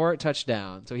helicopter before it touched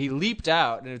down, so he leaped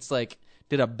out, and it's like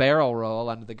did a barrel roll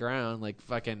onto the ground like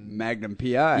fucking Magnum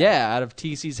PI. Yeah, out of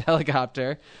TC's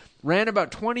helicopter. Ran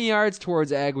about 20 yards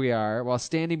towards Aguiar while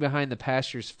standing behind the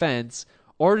pasture's fence,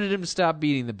 ordered him to stop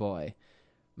beating the boy.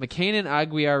 McCain and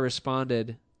Aguiar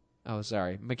responded. Oh,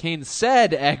 sorry. McCain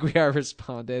said Aguiar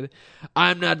responded,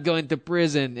 "I'm not going to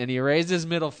prison." And he raised his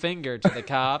middle finger to the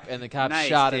cop, and the cop Nice,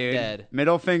 shot dude. him dead.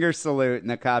 Middle finger salute, and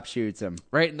the cop shoots him.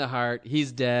 Right in the heart.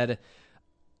 He's dead.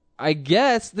 I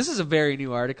guess this is a very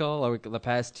new article, like the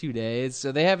past 2 days.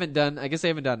 So they haven't done, I guess they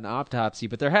haven't done an autopsy,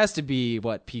 but there has to be,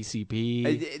 what,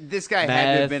 PCP? This guy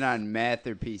had to have been on meth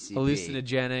or PCP.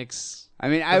 Hallucinogenics. I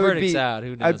mean, The verdict's out.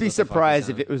 Who knows I'd be what the fuck surprised is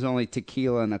if it was only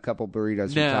tequila and a couple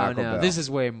burritos from Taco Bell. This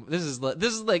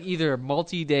is like either a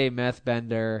multi-day meth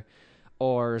bender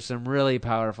or some really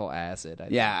powerful acid.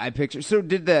 I picture. So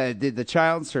did the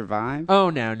child survive? Oh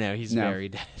no, he's very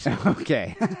dead.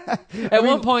 Okay. At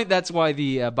one point, that's why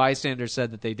the bystanders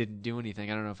said that they didn't do anything.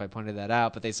 I don't know if I pointed that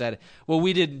out, but they said, "Well,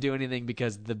 we didn't do anything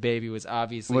because the baby was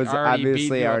obviously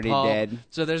already dead.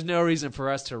 So there's no reason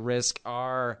for us to risk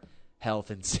our health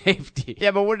and safety."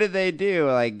 Yeah, but what did they do?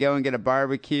 Like go and get a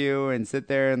barbecue and sit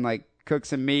there and like cook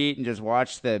some meat and just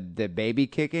watch the baby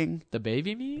kicking? The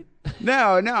baby meat?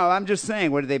 No, I'm just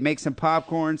saying, what did they make some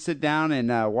popcorn, sit down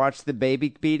and watch the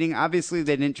baby beating? Obviously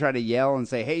they didn't try to yell and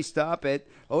say, "Hey, stop it.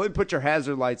 Only put your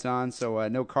hazard lights on so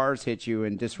no cars hit you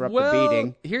and disrupt the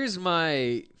beating." Here's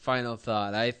my final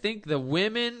thought. I think the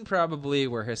women probably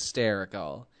were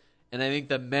hysterical. And I think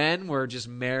the men were just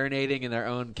marinating in their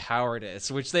own cowardice,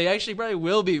 which they actually probably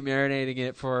will be marinating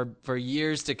it for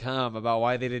years to come about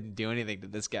why they didn't do anything to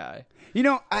this guy. You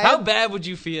know, how bad would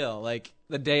you feel, like,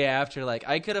 the day after? Like,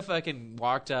 I could have fucking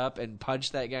walked up and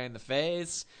punched that guy in the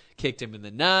face, kicked him in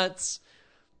the nuts,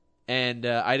 and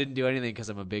I didn't do anything because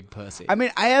I'm a big pussy. I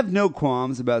mean, I have no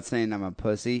qualms about saying I'm a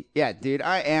pussy. Yeah, dude,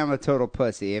 I am a total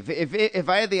pussy. If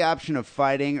I had the option of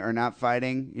fighting or not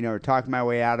fighting, you know, or talking my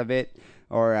way out of it,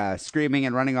 or screaming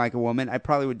and running like a woman, I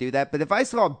probably would do that. But if I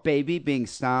saw a baby being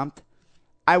stomped,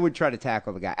 I would try to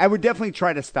tackle the guy. I would definitely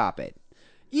try to stop it.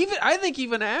 I think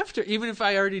even if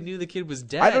I already knew the kid was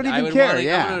dead, I don't even care.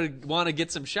 I would want to get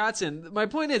some shots in. My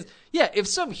point is, if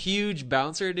some huge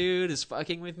bouncer dude is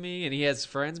fucking with me and he has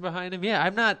friends behind him,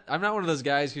 I'm not one of those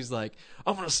guys who's like,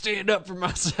 I'm gonna stand up for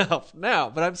myself. No,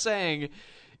 but I'm saying,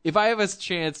 if I have a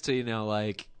chance to,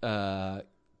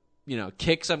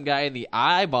 kick some guy in the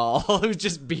eyeball who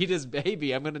just beat his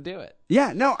baby, I'm going to do it.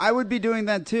 Yeah, no, I would be doing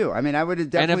that too. I mean, I would have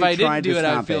definitely. And if I didn't do it,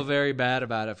 I would feel very bad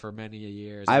about it for many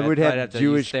years. I would have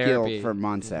Jewish guilt for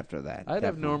months after that. I'd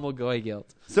have normal goy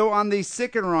guilt. So on the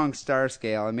sick and wrong star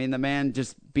scale, I mean, the man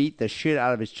just beat the shit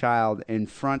out of his child in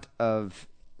front of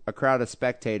a crowd of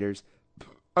spectators.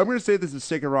 I'm going to say this is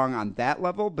sick and wrong on that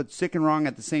level, but sick and wrong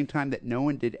at the same time that no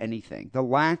one did anything. The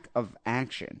lack of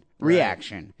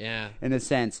reaction, in a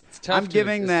sense. It's tough. I'm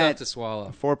giving that tough to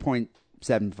swallow.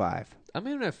 4.75. I'm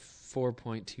giving it a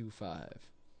 4.25.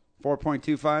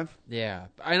 4.25? Yeah,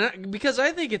 because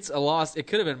I think it's a loss. It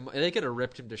could have been. They could have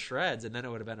ripped him to shreds, and then it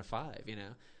would have been a 5. You know,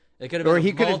 It could have been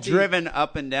he could have driven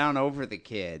up and down over the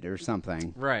kid or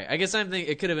something. Right. I guess I'm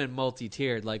thinking it could have been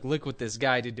multi-tiered. Like, look what this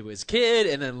guy did to his kid,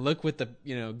 and then look what the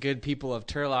good people of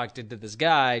Turlock did to this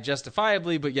guy,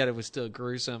 justifiably, but yet it was still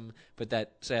gruesome. But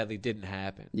that sadly didn't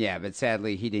happen. Yeah, but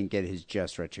sadly he didn't get his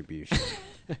just retribution.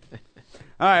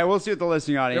 All right, we'll see what the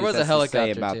listening audience has to say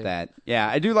about that. Yeah,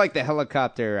 I do like the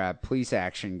helicopter police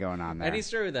action going on there. Any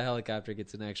story with the helicopter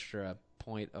gets an extra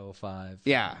 0.05.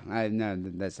 Yeah, no,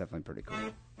 that's definitely pretty cool.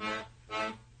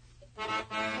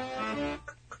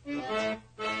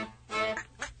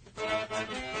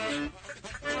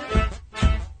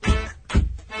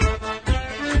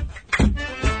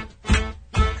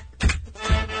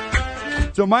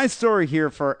 So my story here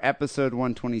for episode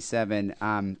 127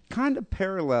 kind of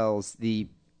parallels the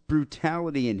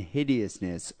brutality and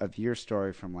hideousness of your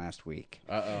story from last week.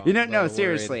 Uh-oh. No,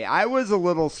 seriously. I was a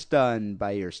little stunned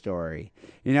by your story.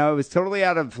 It was totally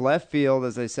out of left field,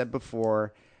 as I said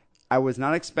before. I was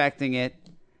not expecting it.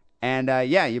 And,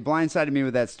 you blindsided me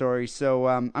with that story. So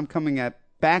I'm coming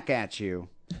back at you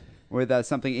with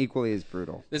something equally as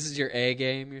brutal. This is your A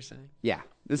game, you're saying? Yeah.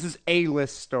 This is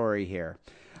A-list story here.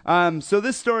 So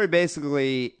this story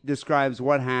basically describes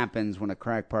what happens when a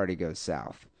crack party goes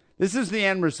south. This is the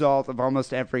end result of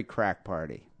almost every crack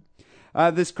party.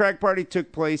 This crack party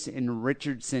took place in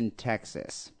Richardson,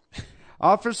 Texas.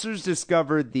 Officers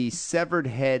discovered the severed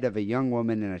head of a young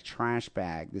woman in a trash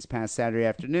bag this past Saturday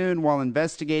afternoon while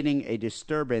investigating a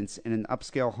disturbance in an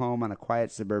upscale home on a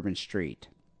quiet suburban street.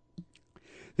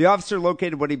 The officer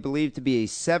located what he believed to be a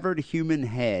severed human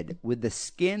head with the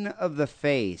skin of the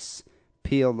face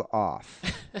peeled off.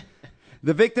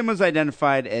 The victim was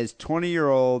identified as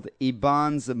 20-year-old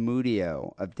Iban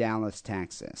Zamudio of Dallas,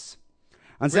 Texas.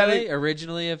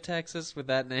 Originally of Texas with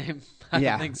that name? I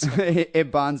don't think so.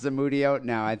 Iban Zamudio?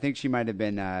 No, I think she might have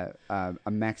been a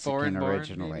Mexican Foreign-born,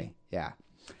 originally. maybe? Yeah.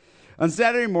 On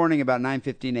Saturday morning about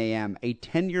 9:15 a.m., a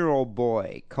 10-year-old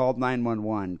boy called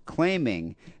 911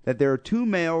 claiming that there are two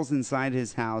males inside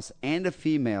his house and a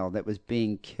female that was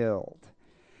being killed.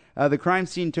 The crime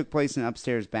scene took place in an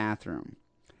upstairs bathroom.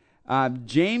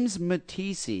 James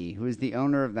Matisse, who is the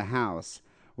owner of the house,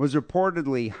 was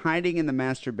reportedly hiding in the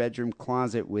master bedroom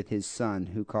closet with his son,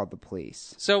 who called the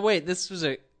police. So wait,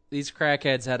 these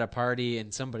crackheads had a party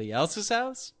in somebody else's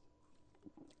house?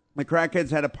 The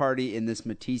crackheads had a party in this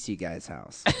Matisse guy's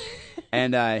house.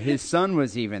 And his son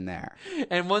was even there.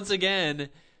 And once again,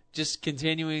 just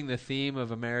continuing the theme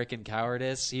of American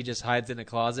cowardice, he just hides in a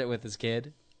closet with his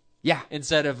kid? Yeah.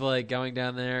 Instead of going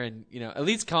down there and, at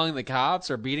least calling the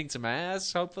cops or beating some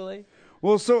ass, hopefully.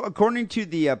 Well, so according to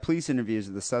the police interviews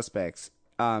of the suspects,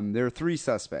 there were three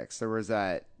suspects. There was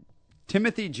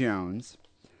Timothy Jones,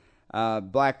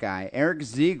 black guy, Eric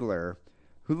Ziegler,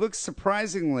 who looks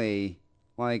surprisingly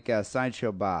like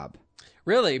Sideshow Bob.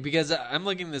 Really? Because I'm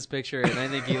looking at this picture and I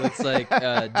think he looks like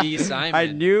Dee Simon.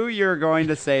 I knew you were going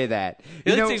to say that.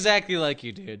 He looks exactly like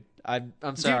you, dude. I'm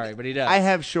sorry, dude, but he does. I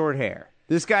have short hair.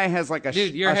 This guy has like a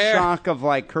shock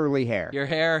of curly hair. Your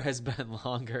hair has been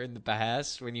longer in the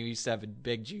past when you used to have a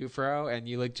big Jufro, and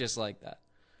you look just like that.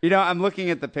 I'm looking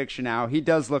at the picture now. He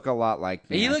does look a lot like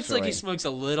me. He looks like he smokes a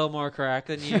little more crack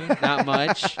than you. Not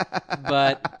much,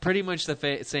 but pretty much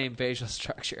the same facial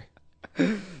structure.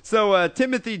 So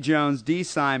Timothy Jones, Dee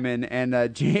Simon,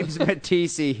 and James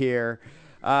Matisse here,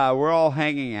 we're all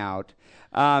hanging out.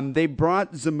 They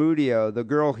brought Zamudio, the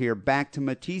girl here, back to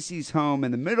Matisse's home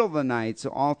in the middle of the night so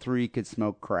all three could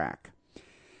smoke crack.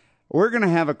 We're going to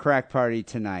have a crack party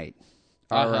tonight.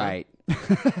 All right.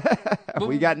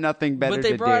 We got nothing better to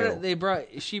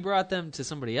do. She brought them to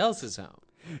somebody else's home.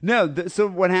 No, so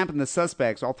what happened, the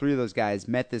suspects, all three of those guys,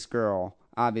 met this girl,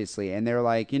 obviously, and they're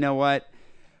like, you know what?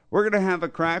 We're going to have a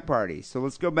crack party, so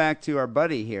let's go back to our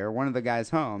buddy here, one of the guys'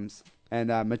 homes. And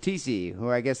Matisse, who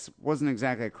I guess wasn't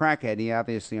exactly a crackhead, he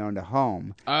obviously owned a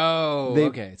home. Oh,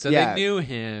 okay. So they knew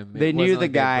him. They knew the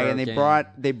guy, and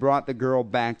they brought the girl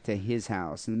back to his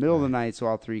house in the middle of the night so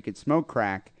all three could smoke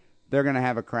crack. They're going to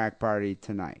have a crack party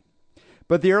tonight.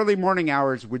 But the early morning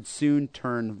hours would soon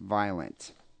turn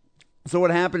violent. So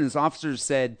what happened is officers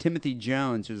said Timothy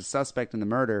Jones, who's a suspect in the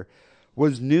murder,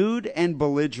 was nude and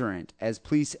belligerent as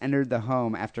police entered the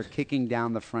home after kicking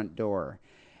down the front door.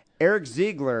 Eric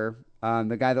Ziegler,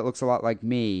 the guy that looks a lot like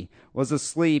me, was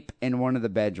asleep in one of the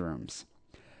bedrooms.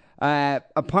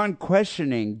 Upon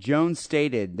questioning, Jones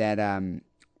stated that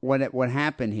what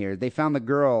happened here, they found the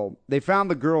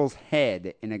girl's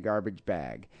head in a garbage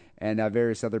bag and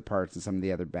various other parts in some of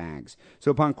the other bags.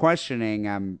 So upon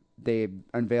questioning, they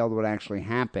unveiled what actually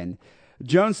happened.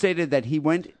 Jones stated that he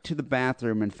went to the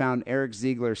bathroom and found Eric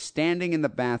Ziegler standing in the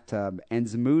bathtub, and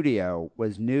Zamudio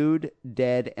was nude,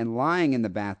 dead, and lying in the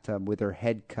bathtub with her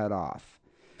head cut off.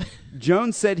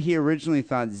 Jones said he originally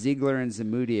thought Ziegler and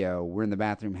Zamudio were in the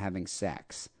bathroom having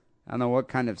sex. I don't know what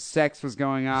kind of sex was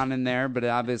going on in there, but it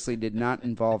obviously did not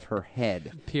involve her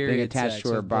head being attached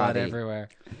to her body. Everywhere.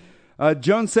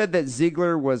 Jones said that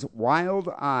Ziegler was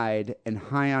wild-eyed and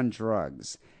high on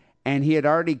drugs, and he had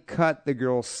already cut the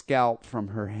girl's scalp from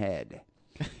her head.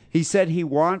 He said he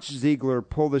watched Ziegler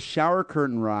pull the shower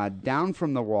curtain rod down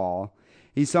from the wall.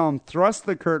 He saw him thrust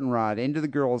the curtain rod into the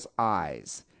girl's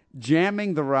eyes,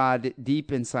 jamming the rod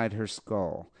deep inside her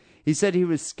skull. He said he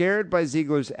was scared by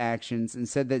Ziegler's actions and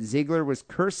said that Ziegler was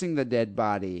cursing the dead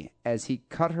body as he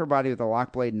cut her body with a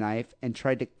lock blade knife and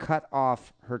tried to cut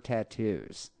off her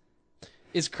tattoos.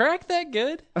 Is crack that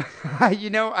good? I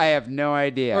have no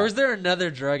idea. Or is there another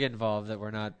drug involved that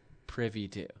we're not privy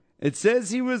to? It says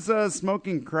he was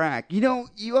smoking crack. You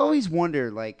always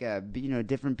wonder,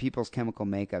 different people's chemical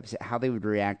makeups, how they would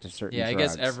react to certain drugs. Yeah, I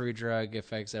guess every drug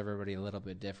affects everybody a little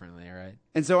bit differently, right?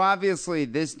 And so obviously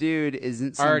this dude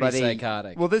isn't somebody... Already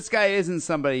psychotic. Well, this guy isn't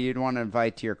somebody you'd want to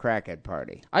invite to your crackhead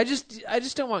party. I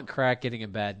just don't want crack getting a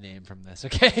bad name from this,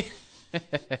 okay?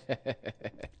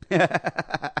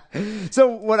 So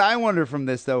what I wonder from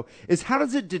this, though, is how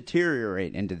does it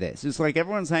deteriorate into this? It's like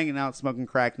everyone's hanging out smoking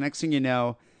crack. Next thing you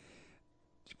know,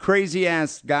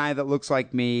 crazy-ass guy that looks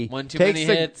like me. One too many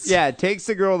hits. Yeah, takes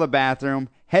the girl to the bathroom,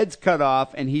 head's cut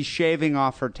off, and he's shaving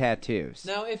off her tattoos.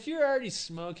 Now, if you're already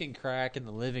smoking crack in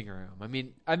the living room, I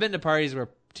mean, I've been to parties where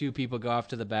two people go off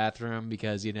to the bathroom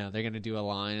because, they're going to do a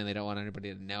line and they don't want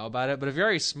anybody to know about it. But if you're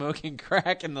already smoking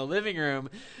crack in the living room,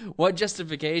 what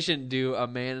justification do a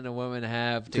man and a woman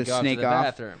have to go off to the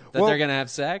bathroom? That they're going to have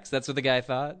sex? That's what the guy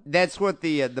thought? That's what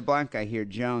the black guy here,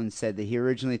 Jones, said, that he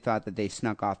originally thought that they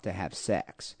snuck off to have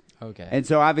sex. Okay. And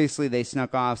so obviously they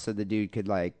snuck off so the dude could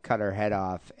cut her head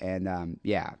off and,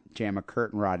 jam a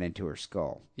curtain rod into her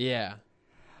skull. Yeah.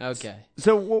 Okay.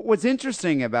 So what's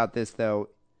interesting about this, though,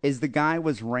 is the guy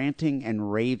was ranting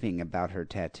and raving about her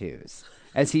tattoos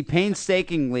as he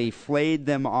painstakingly flayed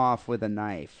them off with a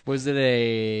knife. Was it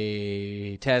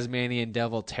a Tasmanian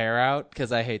devil tear out?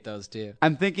 Because I hate those too.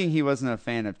 I'm thinking he wasn't a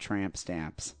fan of tramp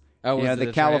stamps. Oh, was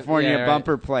the California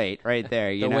bumper plate right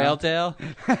there. The whale tail?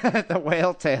 The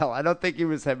whale tail. I don't think he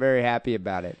was very happy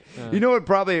about it. You know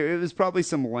what? It was probably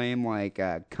some lame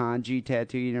kanji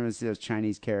tattoo. You never see those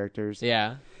Chinese characters?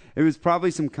 Yeah. It was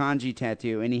probably some kanji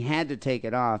tattoo, and he had to take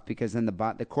it off because then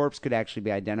the corpse could actually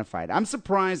be identified. I'm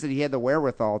surprised that he had the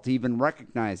wherewithal to even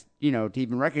recognize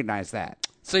that.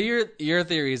 So your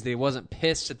theory is that he wasn't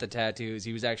pissed at the tattoos;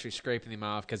 he was actually scraping them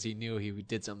off because he knew he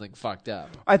did something fucked up.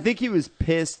 I think he was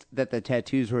pissed that the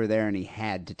tattoos were there, and he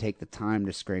had to take the time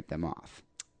to scrape them off.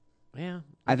 Yeah, okay.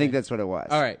 I think that's what it was.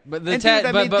 All right, but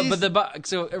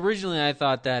so originally I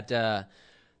thought that.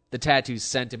 The tattoos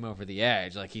sent him over the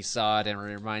edge. Like he saw it and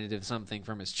reminded him of something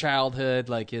from his childhood,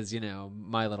 like his,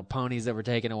 My Little Ponies that were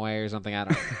taken away or something. I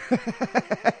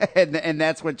don't know. and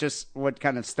that's what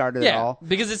kind of started it all.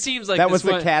 Because it seems like that was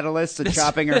the catalyst to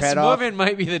chopping her head off. This woman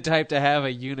might be the type to have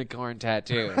a unicorn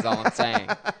tattoo. Is all I'm saying.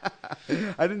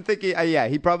 I didn't think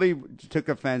he probably took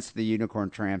offense to the unicorn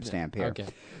tramp stamp here. Okay.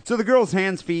 So the girl's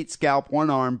hands, feet, scalp, one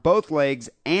arm, both legs,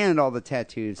 and all the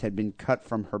tattoos had been cut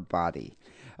from her body.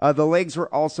 The legs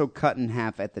were also cut in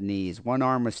half at the knees. One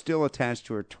arm was still attached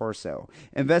to her torso.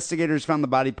 Investigators found the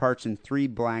body parts in 3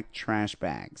 black trash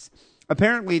bags.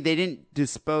 Apparently, they didn't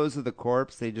dispose of the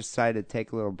corpse. They just decided to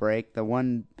take a little break. The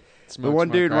one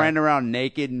dude ran around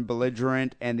naked and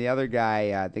belligerent, and the other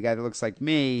guy, the guy that looks like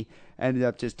me, ended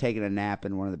up just taking a nap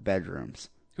in one of the bedrooms.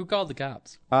 Who called the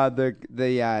cops?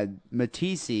 The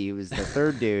Matisse, who was the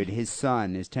third dude, his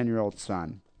 10-year-old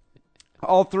son.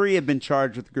 All 3 have been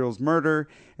charged with the girl's murder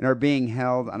and are being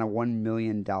held on a $1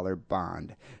 million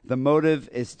bond. The motive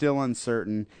is still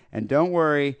uncertain, and don't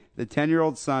worry, the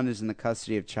 10-year-old son is in the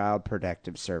custody of Child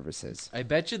Protective Services. I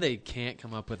bet you they can't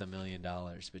come up with $1 million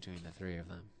between the 3 of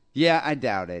them. Yeah, I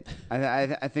doubt it.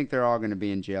 I think they're all going to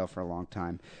be in jail for a long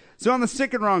time. So on the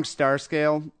sick and wrong star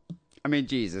scale, I mean,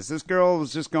 Jesus, this girl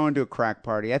was just going to a crack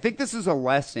party. I think this is a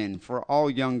lesson for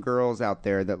all young girls out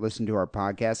there that listen to our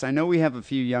podcast. I know we have a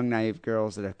few young, naive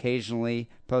girls that occasionally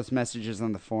post messages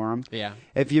on the forum. Yeah.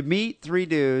 If you meet 3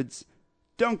 dudes,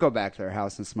 don't go back to their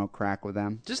house and smoke crack with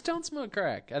them. Just don't smoke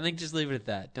crack. I think just leave it at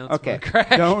that. Don't smoke crack.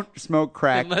 Don't smoke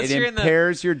crack. It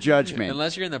impairs your judgment.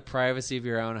 Unless you're in the privacy of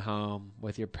your own home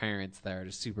with your parents there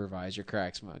to supervise your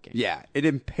crack smoking. Yeah, it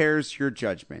impairs your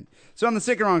judgment. So on the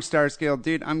sick and wrong star scale,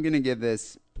 dude, I'm going to give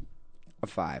this a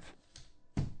 5.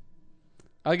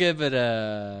 I'll give it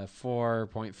a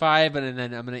 4.5, and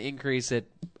then I'm going to increase it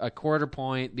a quarter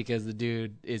point because the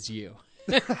dude is you.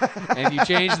 And you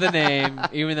change the name,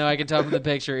 even though I can tell from the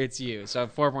picture it's you. So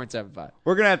 4.75.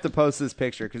 We're going to have to post this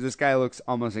picture because this guy looks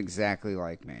almost exactly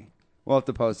like me. We'll have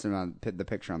to post him on the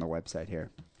picture on the website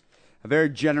here. A very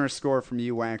generous score from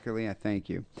you, Wackerle. I thank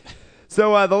you.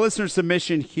 So the listener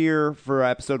submission here for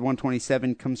episode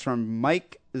 127 comes from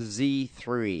Mike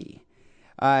Z3.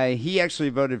 He actually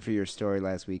voted for your story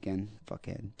last weekend.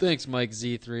 Fuckhead. Thanks, Mike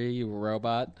Z3, you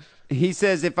robot. He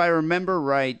says, if I remember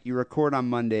right, you record on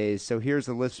Mondays, so here's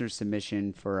a listener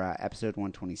submission for episode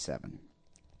 127.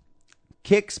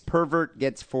 Kicks pervert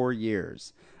gets 4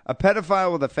 years. A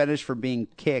pedophile with a fetish for being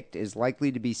kicked is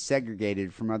likely to be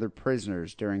segregated from other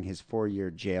prisoners during his 4-year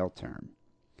jail term.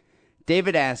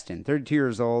 David Aston, 32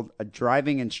 years old, a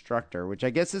driving instructor, which I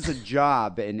guess is a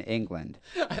job in England.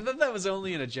 I thought that was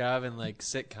only in a job in, like,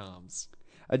 sitcoms.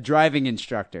 A driving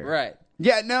instructor. Right.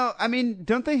 Yeah, no, I mean,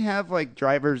 don't they have, like,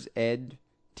 driver's ed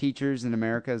teachers in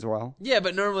America as well? Yeah,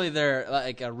 but normally they're,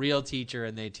 like, a real teacher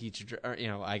and they teach,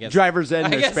 I guess. Driver's ed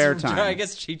in their spare time. I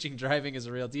guess teaching driving is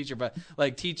a real teacher, but,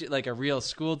 like, teach like a real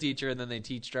school teacher and then they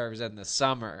teach driver's ed in the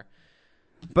summer.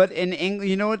 But in England,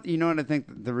 you know what I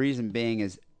think the reason being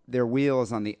is their wheel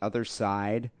is on the other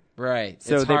side. Right.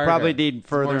 So they probably need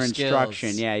further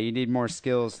instruction. Yeah, you need more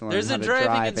skills to learn how to drive in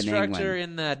England. There's a driving instructor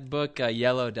in that book,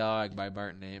 Yellow Dog by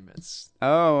Barton Amos.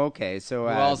 Oh, okay. So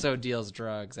who also deals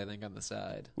drugs, I think, on the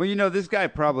side. Well, this guy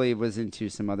probably was into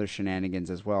some other shenanigans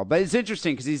as well. But it's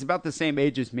interesting because he's about the same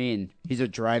age as me, and he's a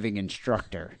driving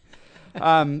instructor.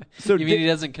 So you mean he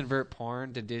doesn't convert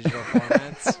porn to digital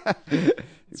formats?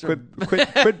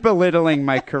 Quit belittling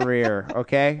my career,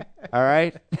 okay? All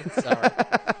right? Sorry.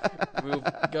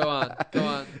 Go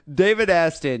on. David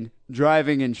Aston,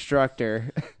 driving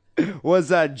instructor,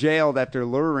 was jailed after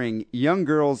luring young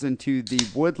girls into the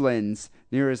woodlands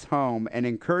near his home and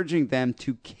encouraging them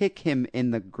to kick him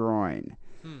in the groin.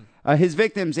 His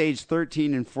victims, aged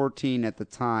 13 and 14 at the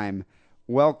time,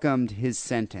 welcomed his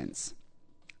sentence.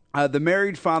 The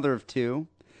married father of two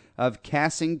of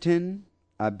Cassington,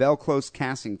 Belclose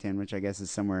Cassington, which I guess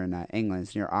is somewhere in England,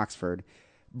 it's near Oxford,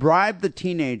 bribed the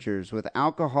teenagers with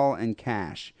alcohol and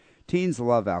cash. Teens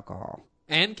love alcohol.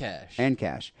 And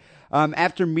cash.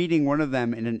 After meeting one of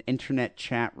them in an internet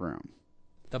chat room.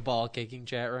 The ball-kicking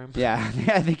chat room? Yeah,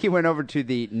 I think he went over to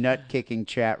the nut-kicking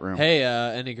chat room. Hey,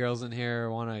 any girls in here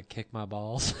want to kick my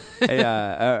balls? Hey,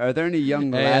 are there any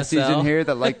young lassies in here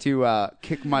that like to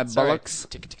kick my bullocks?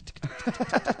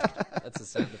 That's a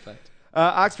sound effect.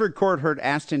 Oxford court heard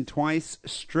Aston twice,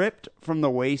 stripped from the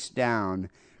waist down,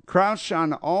 crouched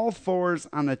on all fours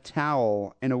on a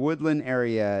towel in a woodland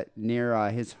area near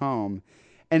his home,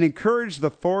 and encouraged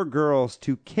the 4 girls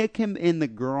to kick him in the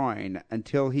groin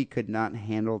until he could not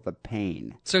handle the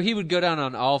pain. So he would go down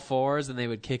on all fours and they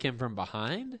would kick him from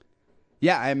behind?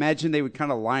 Yeah, I imagine they would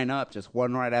kind of line up, just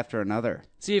one right after another.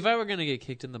 See, if I were going to get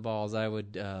kicked in the balls, I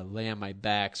would lay on my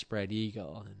back, spread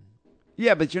eagle.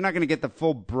 Yeah, but you're not going to get the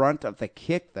full brunt of the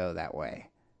kick, though, that way.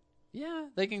 Yeah,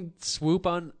 they can swoop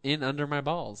in under my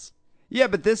balls. Yeah,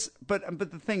 but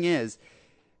the thing is,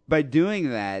 by doing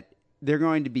that, they're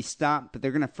going to be stopped, but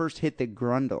they're going to first hit the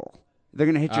grundle. They're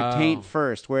going to hit your taint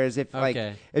first. Whereas if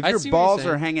your balls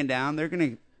are hanging down, they're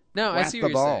going to I see what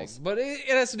the you're balls. saying. But it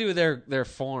has to do with their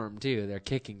form too, their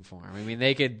kicking form. I mean,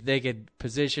 they could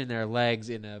position their legs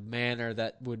in a manner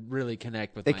that would really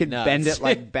connect with. They could bend it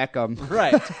like Beckham,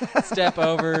 right? Step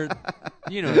over.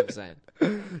 You know what I'm saying.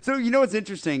 So you know what's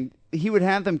interesting? He would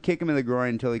have them kick him in the groin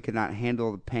until he could not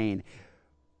handle the pain.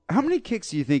 How many kicks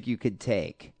do you think you could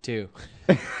take? 2.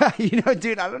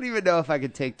 Dude, I don't even know if I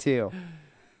could take 2.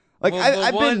 Like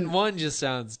one just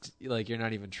sounds like you're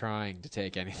not even trying to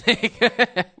take anything.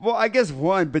 Well, I guess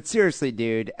 1, but seriously,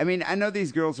 dude. I mean, I know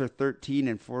these girls are 13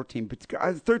 and 14, but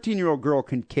a 13-year-old girl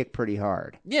can kick pretty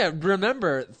hard. Yeah,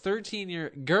 remember,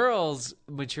 13-year girls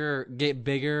get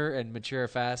bigger and mature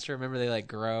faster. Remember, they like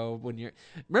grow when you're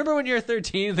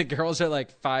 13, the girls are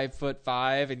like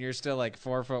 5'5" and you're still like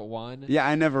 4'1". Yeah,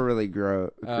 I never really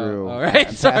grew. All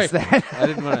right, sorry. That. I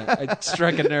didn't want to. I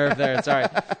struck a nerve there. Sorry.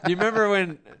 Do you remember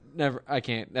when? Never. I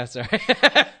can't. That's all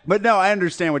right. But no, I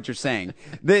understand what you're saying.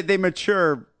 They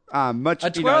mature much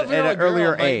at an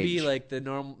earlier might age. Be like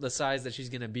the size that she's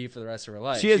going to be for the rest of her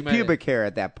life. She has pubic hair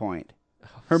at that point.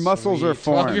 Her muscles are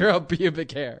formed. 12-year-old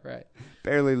pubic hair, right?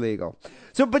 Barely legal.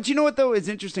 So, but you know what though is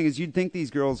interesting is you'd think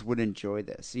these girls would enjoy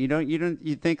this. You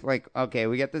think like, okay,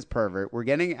 we got this pervert, we're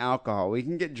getting alcohol, we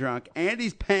can get drunk, and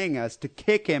he's paying us to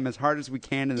kick him as hard as we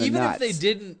can in the nuts. Even if they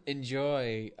didn't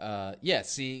enjoy,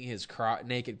 seeing his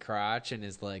naked crotch and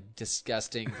his like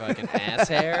disgusting fucking ass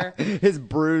hair, his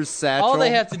bruised satchel. All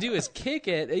they have to do is kick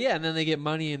it, and then they get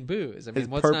money and booze. I mean, his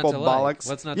what's purple not to bollocks. like?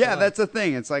 What's not? Yeah, to that's the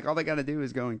thing. It's like all they got to do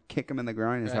is go and kick him in the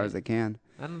groin as hard as they can.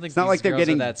 I don't think it's not these like they're girls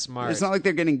getting are that smart. It's not like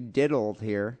they're getting diddled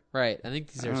here. Right. I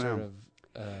think these are sort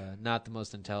of not the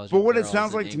most intelligent. But what it girls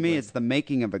sounds in like to England. me, it's the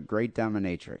making of a great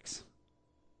dominatrix.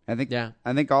 I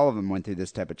think all of them went through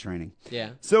this type of training.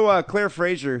 Yeah. So Claire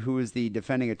Fraser, who is the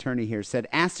defending attorney here, said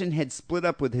Aston had split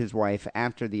up with his wife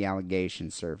after the allegation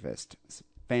surfaced.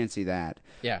 Fancy that.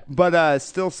 Yeah. But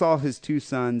still saw his two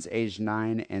sons, aged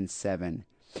 9 and 7.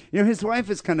 His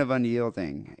wife is kind of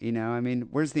unyielding. I mean,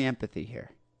 where's the empathy here?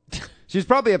 She's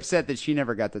probably upset that she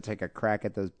never got to take a crack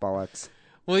at those bollocks.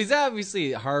 Well, he's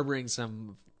obviously harboring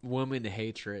some woman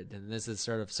hatred, and this is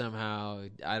sort of somehow,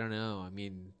 I don't know. I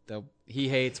mean, he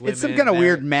hates women. It's some kind of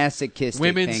weird masochistic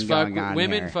thing going on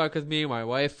Women here. fuck with me, my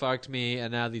wife fucked me,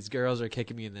 and now these girls are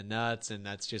kicking me in the nuts, and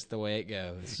that's just the way it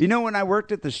goes. When I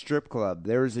worked at the strip club,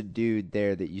 there was a dude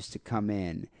there that used to come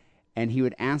in, and he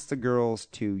would ask the girls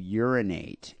to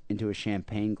urinate into a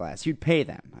champagne glass. He'd pay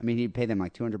them. I mean, he'd pay them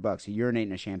like $200 to urinate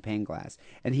in a champagne glass,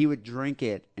 and he would drink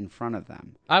it in front of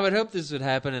them. I would hope this would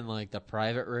happen in like the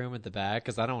private room at the back,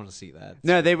 because I don't want to see that.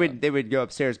 No, they would go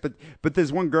upstairs. But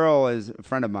there's one girl is a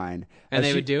friend of mine, and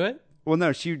they would do it. Well,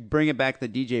 no, she would bring it back to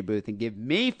the DJ booth and give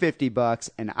me $50,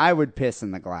 and I would piss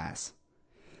in the glass.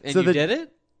 And so you did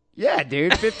it? Yeah,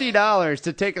 dude, $50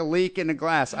 to take a leak in a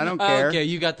glass. I don't care. Okay,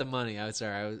 you got the money. I'm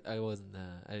sorry, I wasn't.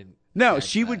 I didn't. No,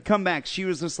 she would come back. She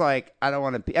was just like, I don't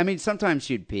want to pee. I mean, sometimes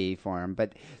she'd pee for him,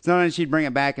 but sometimes she'd bring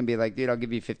it back and be like, dude, I'll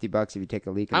give you $50 if you take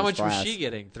a leak in How this glass. much was she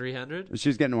getting? 300? She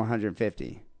was getting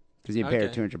 150 because you pay her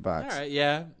 $200. All right,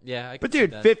 yeah. I but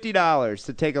dude, $50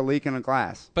 to take a leak in a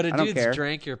glass. But I don't dude's care.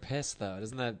 drank your piss though.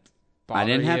 Doesn't that? I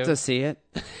didn't have to see it.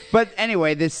 But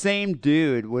anyway, this same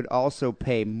dude would also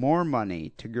pay more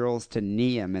money to girls to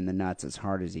knee him in the nuts as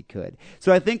hard as he could.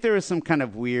 So I think there was some kind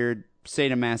of weird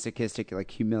sadomasochistic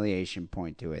like humiliation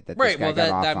point to it that this guy got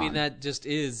off on. That just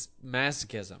is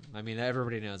masochism. I mean,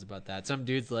 everybody knows about that. Some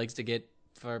dudes likes to get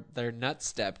for their nuts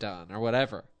stepped on or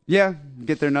whatever. Yeah,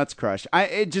 get their nuts crushed.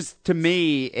 It's just a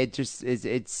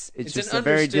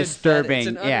very disturbing. It's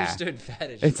an understood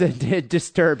fetish. It's a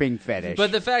disturbing fetish.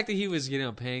 But the fact that he was,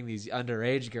 paying these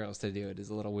underage girls to do it is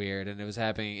a little weird, and it was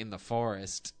happening in the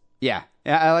forest. Yeah,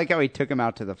 I like how he took him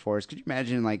out to the forest. Could you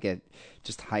imagine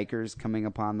just hikers coming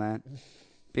upon that?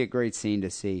 Be a great scene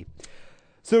to see.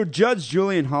 So Judge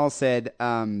Julian Hall said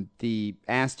the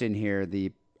Aston here,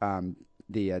 the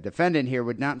defendant here,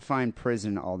 would not find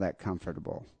prison all that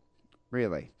comfortable.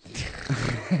 Really?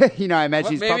 I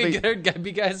imagine he's probably going to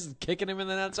be guys kicking him in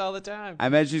the nuts all the time. I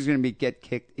imagine he's going to get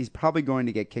kicked. He's probably going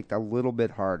to get kicked a little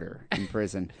bit harder in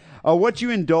prison. What you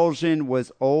indulged in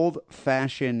was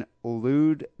old-fashioned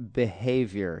lewd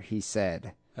behavior, he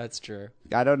said. That's true.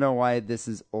 I don't know why this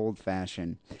is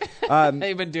old-fashioned.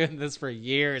 They've been doing this for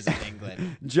years in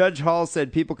England. Judge Hall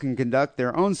said people can conduct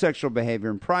their own sexual behavior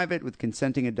in private with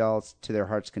consenting adults to their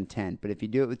heart's content. But if you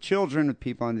do it with children, with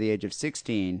people under the age of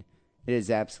 16, it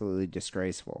is absolutely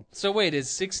disgraceful. So wait, is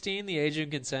 16 the age of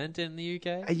consent in the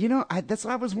UK? That's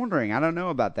what I was wondering. I don't know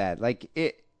about that.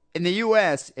 In the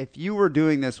U.S., if you were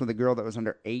doing this with a girl that was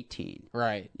under 18,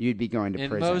 right, you'd be going to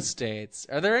prison. In most states.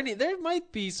 Are there any? There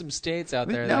might be some states out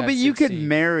there that No, have but you 16. could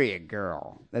marry a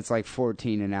girl that's like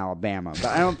 14 in Alabama. But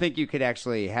I don't think you could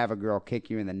actually have a girl kick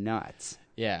you in the nuts.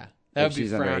 Yeah. That would be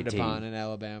she's under frowned 18. upon in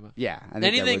Alabama. Yeah. I think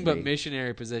Anything that but would be.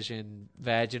 missionary position,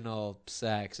 vaginal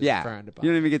sex is frowned upon.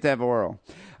 You don't even get to have oral.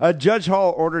 Judge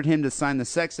Hall ordered him to sign the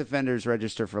sex offenders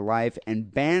register for life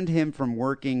and banned him from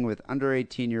working with under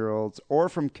 18-year-olds or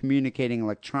from communicating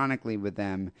electronically with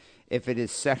them if it is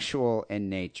sexual in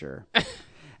nature.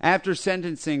 After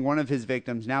sentencing, one of his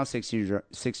victims, now 16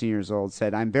 years old,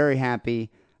 said, "I'm very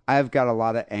happy. I've got a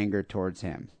lot of anger towards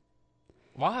him."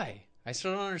 Why? I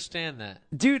still don't understand that.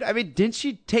 Dude, I mean, didn't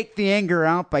she take the anger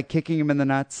out by kicking him in the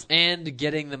nuts? And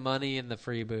getting the money and the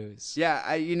free booze. Yeah,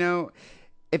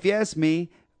 if you ask me,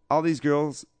 all these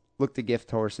girls looked a gift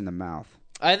horse in the mouth.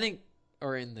 I think,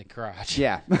 or in the crotch.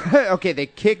 Yeah. Okay, they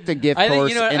kicked a gift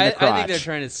horse in the crotch. I think they're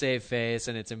trying to save face,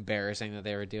 and it's embarrassing that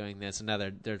they were doing this, and now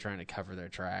they're trying to cover their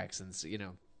tracks and,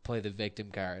 play the victim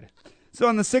card. So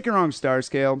on the sick and wrong star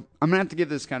scale, I'm going to have to give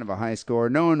this kind of a high score.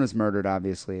 No one was murdered,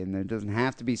 obviously, and there doesn't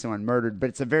have to be someone murdered, but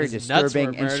it's a very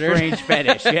disturbing and strange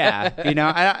fetish. Yeah. You know,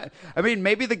 I mean,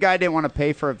 maybe the guy didn't want to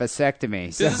pay for a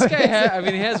vasectomy. So. Does this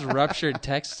guy he has ruptured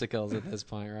testicles at this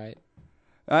point, right?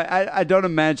 I don't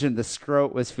imagine the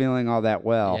scrot was feeling all that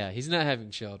well. Yeah, he's not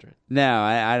having children. No,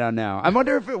 I don't know. I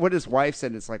wonder if what his wife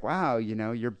said. It's like, wow, you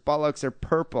know, your buttocks are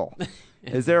purple.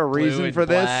 Is there a reason for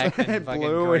this?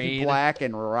 Blue and black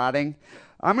and rotting.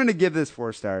 I'm going to give this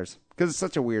 4 stars because it's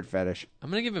such a weird fetish.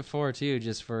 I'm going to give it 4 too,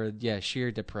 just for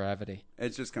sheer depravity.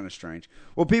 It's just kind of strange.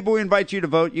 Well, people, we invite you to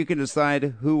vote. You can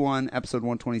decide who won episode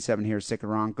 127 here, Sick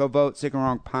and Wrong. Go vote,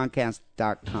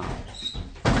 sickandwrongpodcast.com.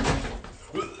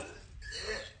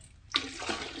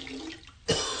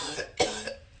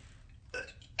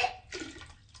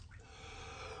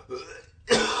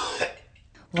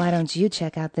 Why don't you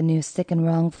check out the new Sick and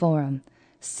Wrong forum,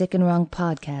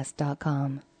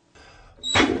 sickandwrongpodcast.com.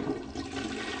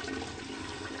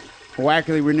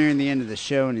 Wackerle, we're nearing the end of the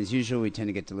show, and as usual, we tend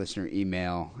to get to listener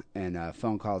email and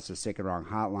phone calls to Sick and Wrong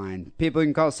Hotline. People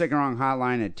can call Sick and Wrong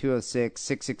Hotline at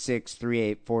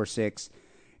 206-666-3846.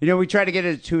 You know, we try to get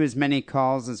it to as many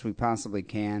calls as we possibly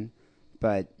can,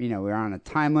 but, you know, we're on a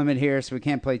time limit here, so we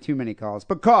can't play too many calls.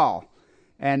 But call,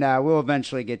 and we'll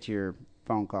eventually get to your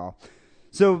phone call.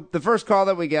 So the first call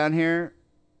that we got here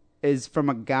is from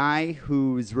a guy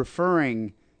who's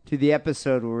referring to the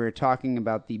episode where we were talking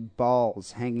about the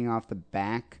balls hanging off the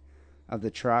back of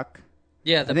the truck.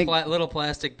 Yeah, the little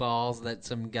plastic balls that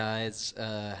some guys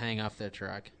hang off their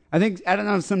truck. I don't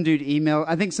know if some dude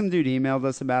emailed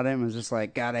us about it and was just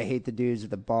like, God, I hate the dudes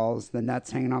with the balls, the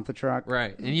nuts hanging off the truck.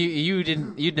 Right. And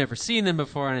you'd never seen them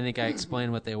before, and I think I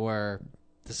explained what they were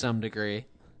to some degree.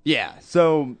 Yeah,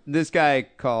 so this guy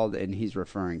called, and he's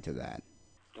referring to that.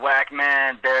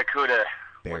 Whackman, Barracuda.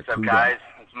 What's up, guys?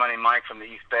 It's Money Mike from the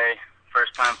East Bay.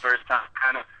 First time,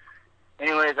 kind of.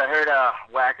 Anyways, I heard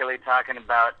Wackerle talking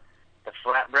about the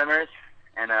flat brimmers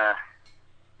and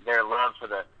their love for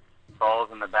the balls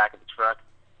in the back of the truck.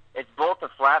 It's both the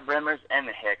flat brimmers and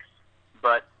the hicks,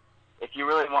 but if you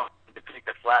really want to pick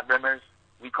the flat brimmers,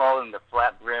 we call them the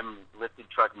flat brim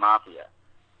lifted truck mafia.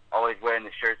 Always wearing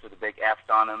the shirts with the big F's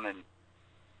on them and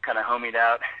kind of homied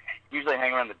out. Usually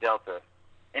hang around the Delta.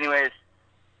 Anyways,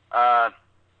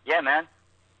 yeah, man.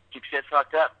 Keep shit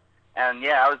fucked up. And,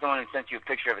 yeah, I was the one who sent you a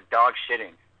picture of a dog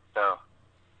shitting. So I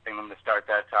think I'm going to start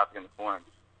that topic in the forums.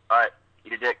 All right,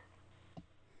 eat a dick.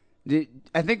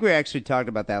 I think we actually talked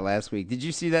about that last week. Did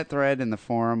you see that thread in the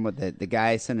forum with the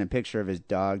guy sending a picture of his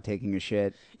dog taking a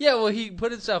shit? Yeah, well, he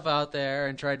put himself out there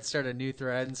and tried to start a new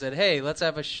thread and said, hey, let's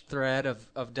have a thread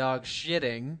of dogs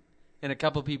shitting. And a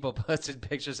couple people posted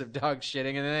pictures of dogs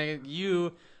shitting. And then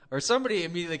you or somebody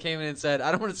immediately came in and said,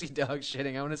 I don't want to see dogs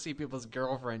shitting. I want to see people's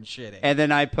girlfriends shitting. And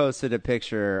then I posted a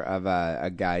picture of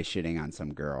a guy shitting on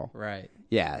some girl. Right.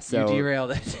 Yeah, so you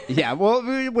derailed it. Yeah, well,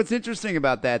 what's interesting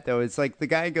about that, though, is like the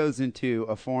guy goes into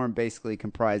a forum basically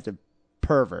comprised of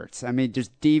perverts. I mean,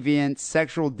 just deviants,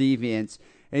 sexual deviants.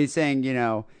 And he's saying, you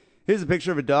know, here's a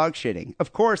picture of a dog shitting.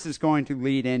 Of course, it's going to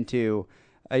lead into,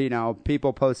 you know,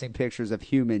 people posting pictures of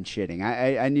human shitting.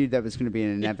 I knew that was going to be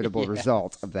an inevitable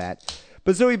result of that.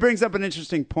 But so he brings up an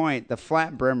interesting point. The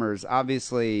flat brimmers,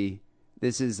 obviously,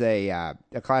 this is a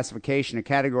classification, a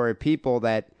category of people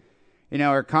that, you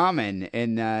know, are common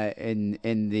in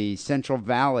the Central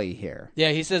Valley here.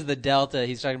 Yeah, he says the Delta.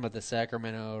 He's talking about the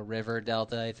Sacramento River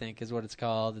Delta, I think, is what it's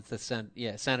called. It's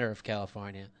the center of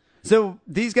California. So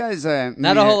these guys,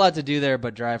 not a whole lot to do there,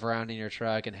 but drive around in your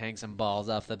truck and hang some balls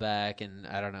off the back, and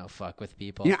I don't know, fuck with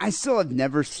people. You know, I still have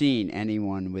never seen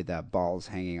anyone with balls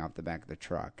hanging off the back of the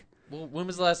truck. Well, when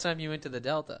was the last time you went to the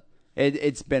Delta?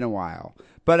 It's been a while.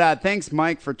 But thanks,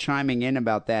 Mike, for chiming in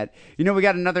about that. You know, we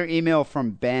got another email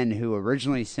from Ben, who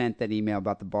originally sent that email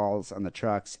about the balls on the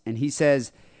trucks. And he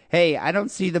says, hey, I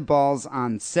don't see the balls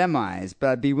on semis, but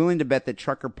I'd be willing to bet that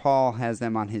Trucker Paul has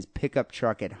them on his pickup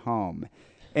truck at home.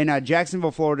 In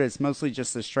Jacksonville, Florida, it's mostly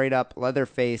just the straight-up,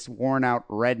 leather-faced, worn-out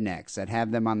rednecks that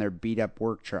have them on their beat-up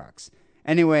work trucks.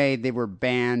 Anyway, they were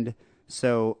banned,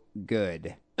 so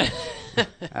good.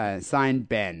 Signed,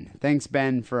 Ben. Thanks,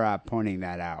 Ben, for pointing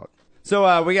that out.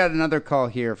 So we got another call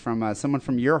here from someone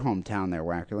from your hometown there,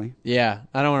 Wackerle. Yeah,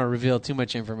 I don't want to reveal too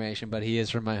much information, but he is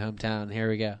from my hometown. Here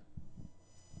we go.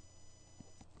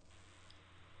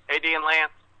 Hey, Dee and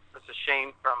Lance. This is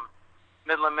Shane from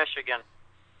Midland, Michigan.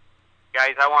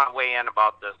 Guys, I want to weigh in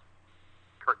about this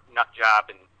nut job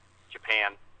in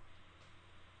Japan.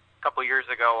 A couple years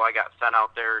ago, I got sent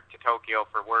out there to Tokyo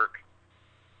for work,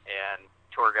 and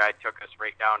tour guide took us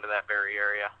right down to that very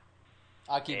area.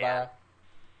 Akibara.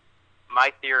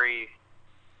 My theory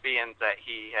being that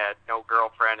he had no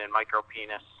girlfriend and micro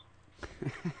penis,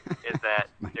 is that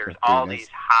there's all these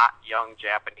hot young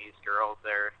Japanese girls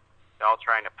there. They're all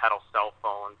trying to peddle cell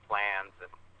phone plans and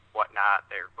whatnot.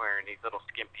 They're wearing these little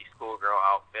skimpy schoolgirl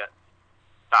outfits,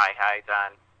 thigh highs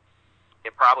on.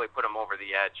 It probably put him over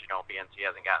the edge, being he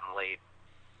hasn't gotten laid.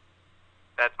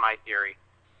 That's my theory.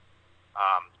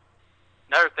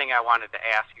 Another thing I wanted to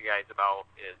ask you guys about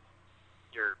is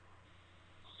your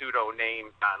pseudo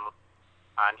names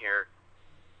on here.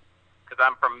 Because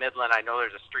I'm from Midland, I know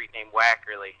there's a street named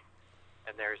Wackerle,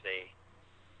 and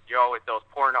those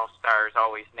porno stars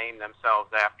always name themselves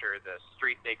after the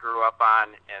street they grew up on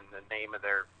and the name of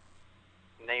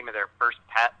their first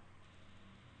pet.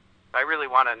 I really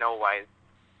want to know why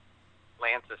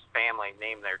Lance's family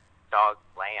named their dog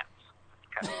Lance.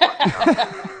 Kind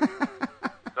of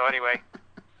so anyway,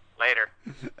 later.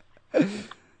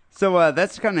 So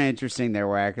that's kind of interesting there,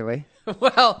 Wackerle.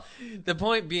 Well, the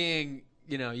point being,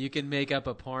 you can make up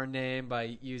a porn name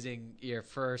by using your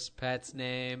first pet's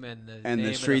name and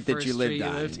the street that you lived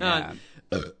on.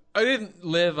 I didn't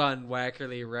live on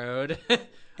Wackerle Road.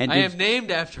 I am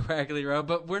named after Wackerle Road,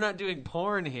 but we're not doing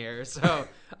porn here, so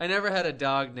I never had a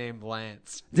dog named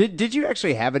Lance. Did you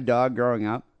actually have a dog growing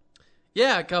up?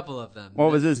 Yeah, a couple of them.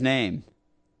 What was his name?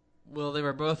 Well, they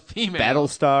were both female.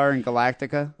 Battlestar and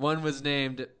Galactica? One was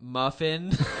named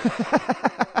Muffin.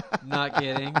 Not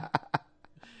kidding.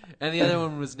 And the other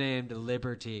one was named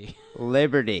Liberty.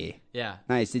 Liberty. Yeah.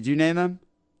 Nice. Did you name them?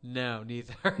 No,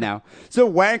 neither. No.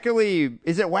 So Wackerle,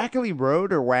 is it Wackerle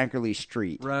Road or Wackerle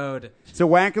Street? Road. So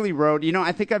Wackerle Road,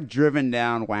 I think I've driven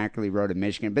down Wackerle Road in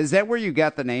Michigan, but is that where you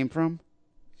got the name from?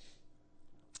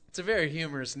 It's a very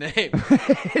humorous name.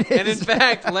 And in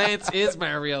fact, Lance is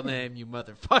my real name, you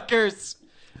motherfuckers.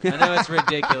 I know it's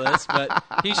ridiculous, but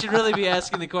he should really be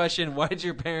asking the question, why did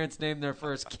your parents name their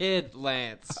first kid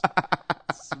Lance?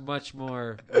 It's much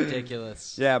more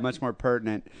ridiculous. Yeah, much more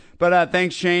pertinent. But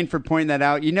thanks, Shane, for pointing that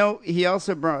out. He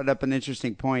also brought up an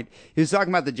interesting point. He was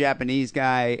talking about the Japanese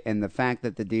guy and the fact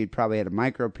that the dude probably had a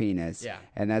micro penis. Yeah.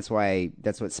 And that's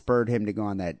what spurred him to go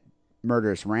on that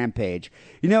murderous rampage.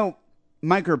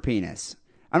 Micro penis.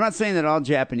 I'm not saying that all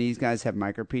Japanese guys have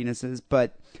micro penises,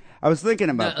 but I was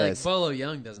thinking about this. Like Bolo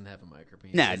Young doesn't have a micro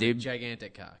penis. Nah, dude. A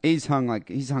gigantic cock. He's hung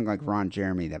like Ron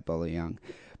Jeremy, that Bolo Young.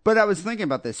 But I was thinking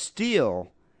about this.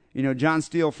 Steele, John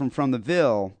Steele from the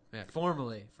Ville. Yeah,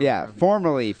 formerly.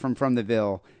 Formerly from the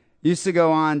Ville, used to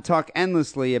go on, talk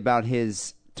endlessly about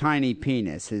his tiny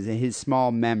penis, his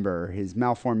small member, his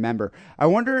malformed member. I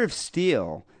wonder if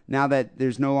Steele, now that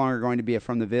there's no longer going to be a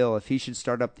From the Ville, if he should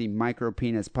start up the Micro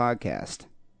Penis Podcast.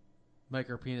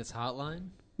 Micro Penis Hotline?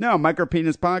 No, Micro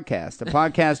Penis Podcast. A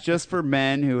podcast just for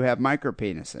men who have micro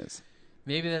penises.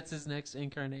 Maybe that's his next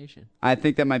incarnation. I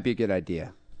think that might be a good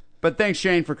idea. But thanks,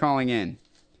 Shane, for calling in.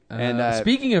 And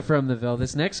speaking of From the Ville,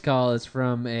 this next call is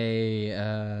from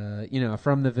a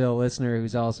From the Ville listener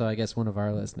who's also, I guess, one of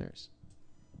our listeners.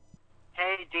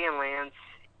 Hey, Dee and Lance.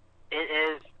 It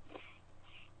is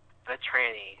the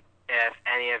tranny. If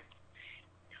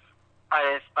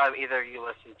either of you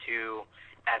listen to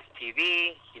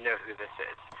STV, you know who this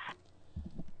is.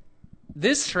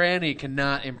 This tranny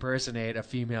cannot impersonate a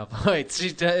female voice.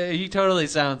 He totally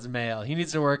sounds male. He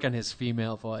needs to work on his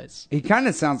female voice. He kind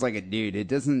of sounds like a dude. It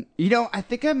doesn't... I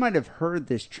think I might have heard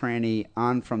this tranny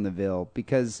on From the Ville,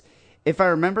 because if I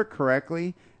remember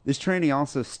correctly, this tranny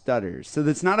also stutters. So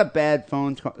that's not a bad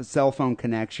cell phone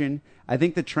connection. I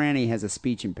think the tranny has a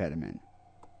speech impediment.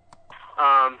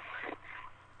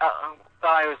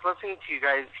 I was listening to you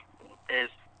guys'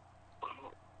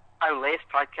 our latest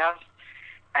podcast,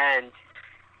 and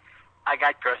I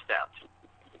got grossed out.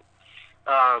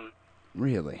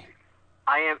 Really?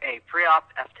 I am a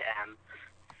pre-op FTM.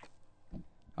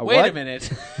 Wait a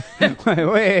minute.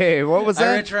 Wait, what was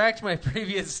that? I retract my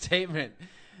previous statement.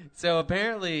 So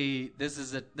apparently, this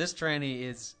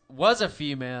tranny was a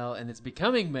female and it's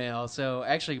becoming male. So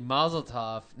actually, Mazel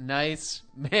Tov, nice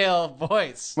male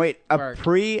voice. Wait, a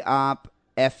pre-op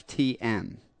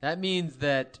FTM. That means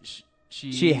that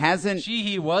she hasn't.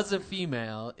 He was a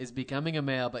female, is becoming a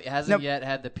male, but hasn't yet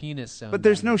had the penis sewn. But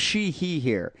there's no he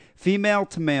here. Female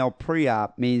to male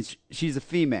pre-op means she's a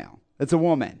female. It's a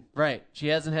woman. Right. She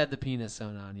hasn't had the penis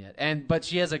sewn on yet. But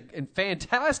she has a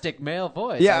fantastic male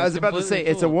voice. Yeah, I was about to say,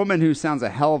 it's a woman who sounds a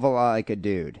hell of a lot like a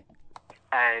dude.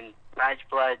 And match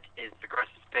blood is the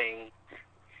grossest thing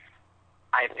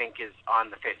I think is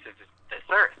on the face of this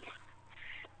earth.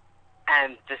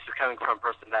 And this is coming from a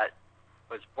person that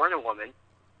was born a woman,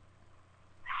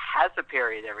 has a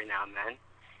period every now and then,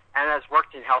 and has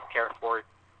worked in healthcare for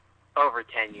over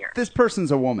 10 years. This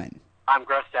person's a woman. I'm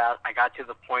grossed out. I got to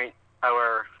the point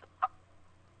where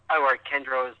where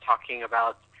Kendra was talking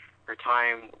about her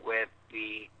time with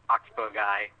the Oxbow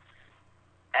guy.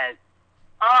 And,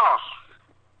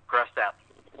 grossed out.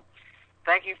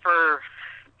 Thank you for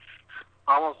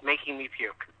almost making me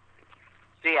puke.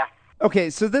 See ya. Okay,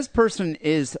 so this person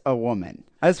is a woman.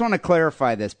 I just want to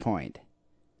clarify this point.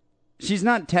 She's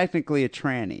not technically a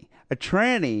tranny. A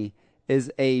tranny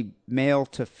is a male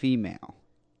to female.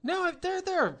 No,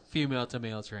 there are female to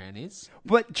male trannies.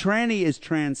 But tranny is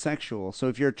transsexual. So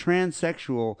if you're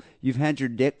transsexual, you've had your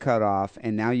dick cut off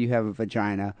and now you have a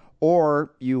vagina,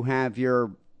 or you have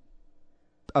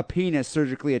a penis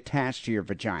surgically attached to your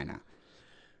vagina.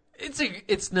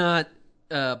 It's not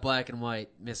black and white,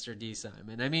 Mr. Dee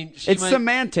Simon. I mean, it's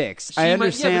semantics. I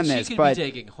understand this, but she could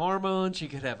be taking hormones. She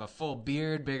could have a full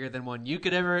beard bigger than one you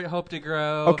could ever hope to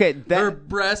grow. Okay, her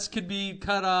breasts could be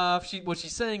cut off. What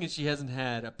she's saying is she hasn't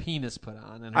had a penis put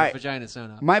on and her vagina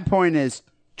sewn up. My point is,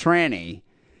 tranny.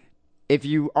 If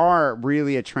you are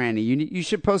really a tranny, you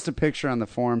should post a picture on the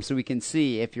forum so we can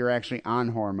see if you're actually on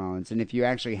hormones and if you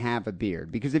actually have a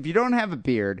beard. Because if you don't have a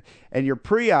beard and you're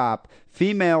pre-op,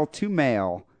 female to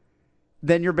male,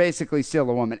 then you're basically still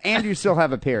a woman, and you still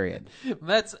have a period.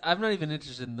 I'm not even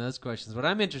interested in those questions. What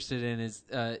I'm interested in is,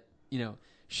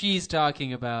 she's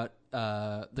talking about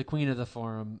the queen of the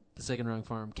forum, the Sick and Wrong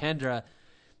forum, Kendra.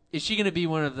 Is she going to be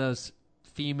one of those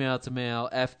female to male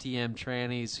FTM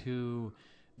trannies who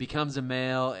becomes a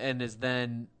male and is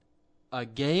then a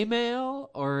gay male,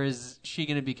 or is she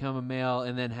going to become a male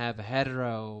and then have a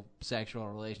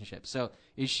heterosexual relationship? So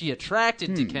is she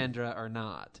attracted to Kendra or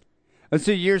not?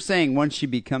 So you're saying once she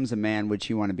becomes a man, would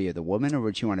she want to be the woman or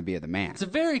would she want to be the man? It's a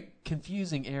very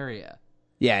confusing area.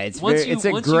 Yeah, it's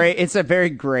a very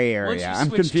gray area.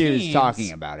 I'm confused teams,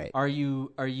 talking about it. Are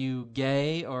you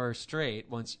gay or straight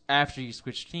after you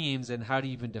switch teams, and how do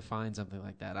you even define something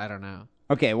like that? I don't know.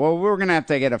 Okay, well, we're going to have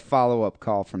to get a follow-up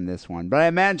call from this one. But I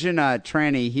imagine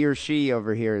tranny, he or she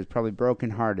over here, is probably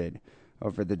brokenhearted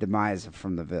over the demise of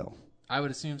From the Ville. I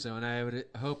would assume so, and I would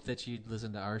hope that you'd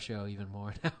listen to our show even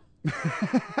more now.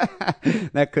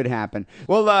 That could happen.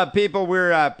 Well, people,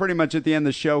 we're pretty much at the end of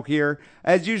the show here.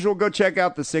 As usual, go check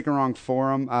out the Sick and Wrong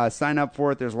forum. Sign up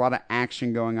for it. There's a lot of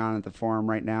action going on at the forum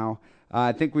right now.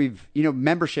 I think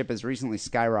membership has recently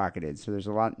skyrocketed, so there's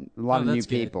a lot of new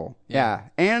people. Yeah,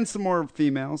 and some more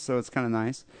females, so it's kind of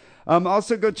nice.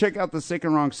 Also, go check out the Sick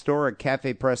and Wrong store at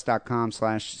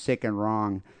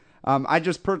cafepress.com/sickandwrong. I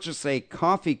just purchased a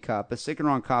coffee cup, a Sick and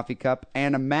Wrong coffee cup,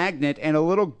 and a magnet, and a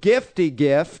little gifty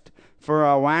gift for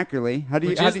Wackerle.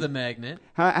 Which is the magnet.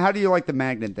 How do you like the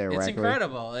magnet there, Wackerle? It's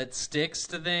incredible. It sticks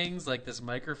to things like this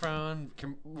microphone.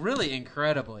 Really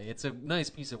incredibly. It's a nice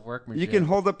piece of workmanship. You can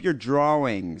hold up your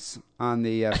drawings on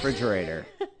the refrigerator.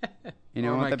 You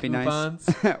know, wouldn't that be nice?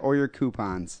 Or your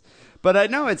coupons.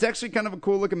 But no, it's actually kind of a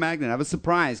cool looking magnet. I was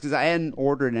surprised because I hadn't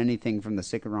ordered anything from the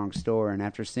Sick and Wrong store, and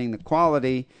after seeing the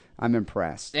quality, I'm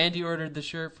impressed. And you ordered the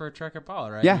shirt for Trucker Paul,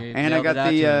 right? Yeah, and I got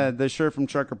the shirt from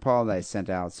Trucker Paul that I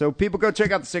sent out. So people go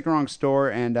check out the Sick and Wrong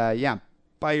store and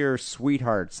buy your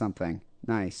sweetheart something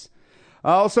nice.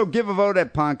 Also, give a vote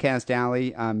at Podcast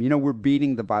Alley. We're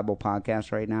beating the Bible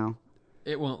podcast right now.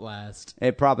 It won't last.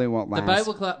 It probably won't last. The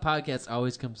Bible podcast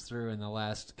always comes through in the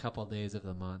last couple of days of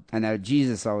the month. I know.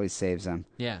 Jesus always saves them.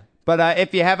 Yeah. But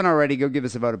if you haven't already, go give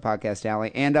us a vote at Podcast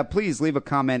Alley. And please leave a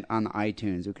comment on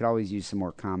iTunes. We could always use some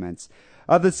more comments.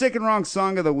 The Sick and Wrong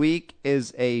song of the week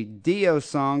is a Dio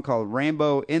song called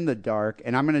Rainbow in the Dark.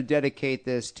 And I'm going to dedicate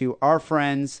this to our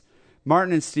friends,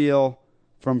 Martin and Steele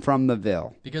from the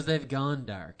Ville. Because they've gone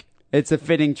dark. It's a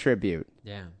fitting tribute.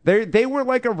 Yeah. They were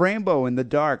like a rainbow in the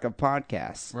dark of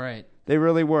podcasts. Right. They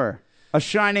really were. A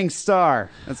shining star.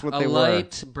 That's what they were. A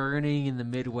light burning in the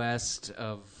Midwest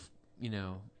of,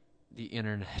 the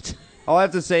internet. All I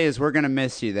have to say is we're going to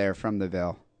miss you there from the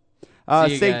Ville.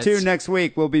 Stay tuned next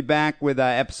week. We'll be back with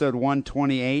episode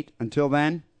 128. Until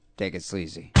then, take it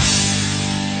sleazy.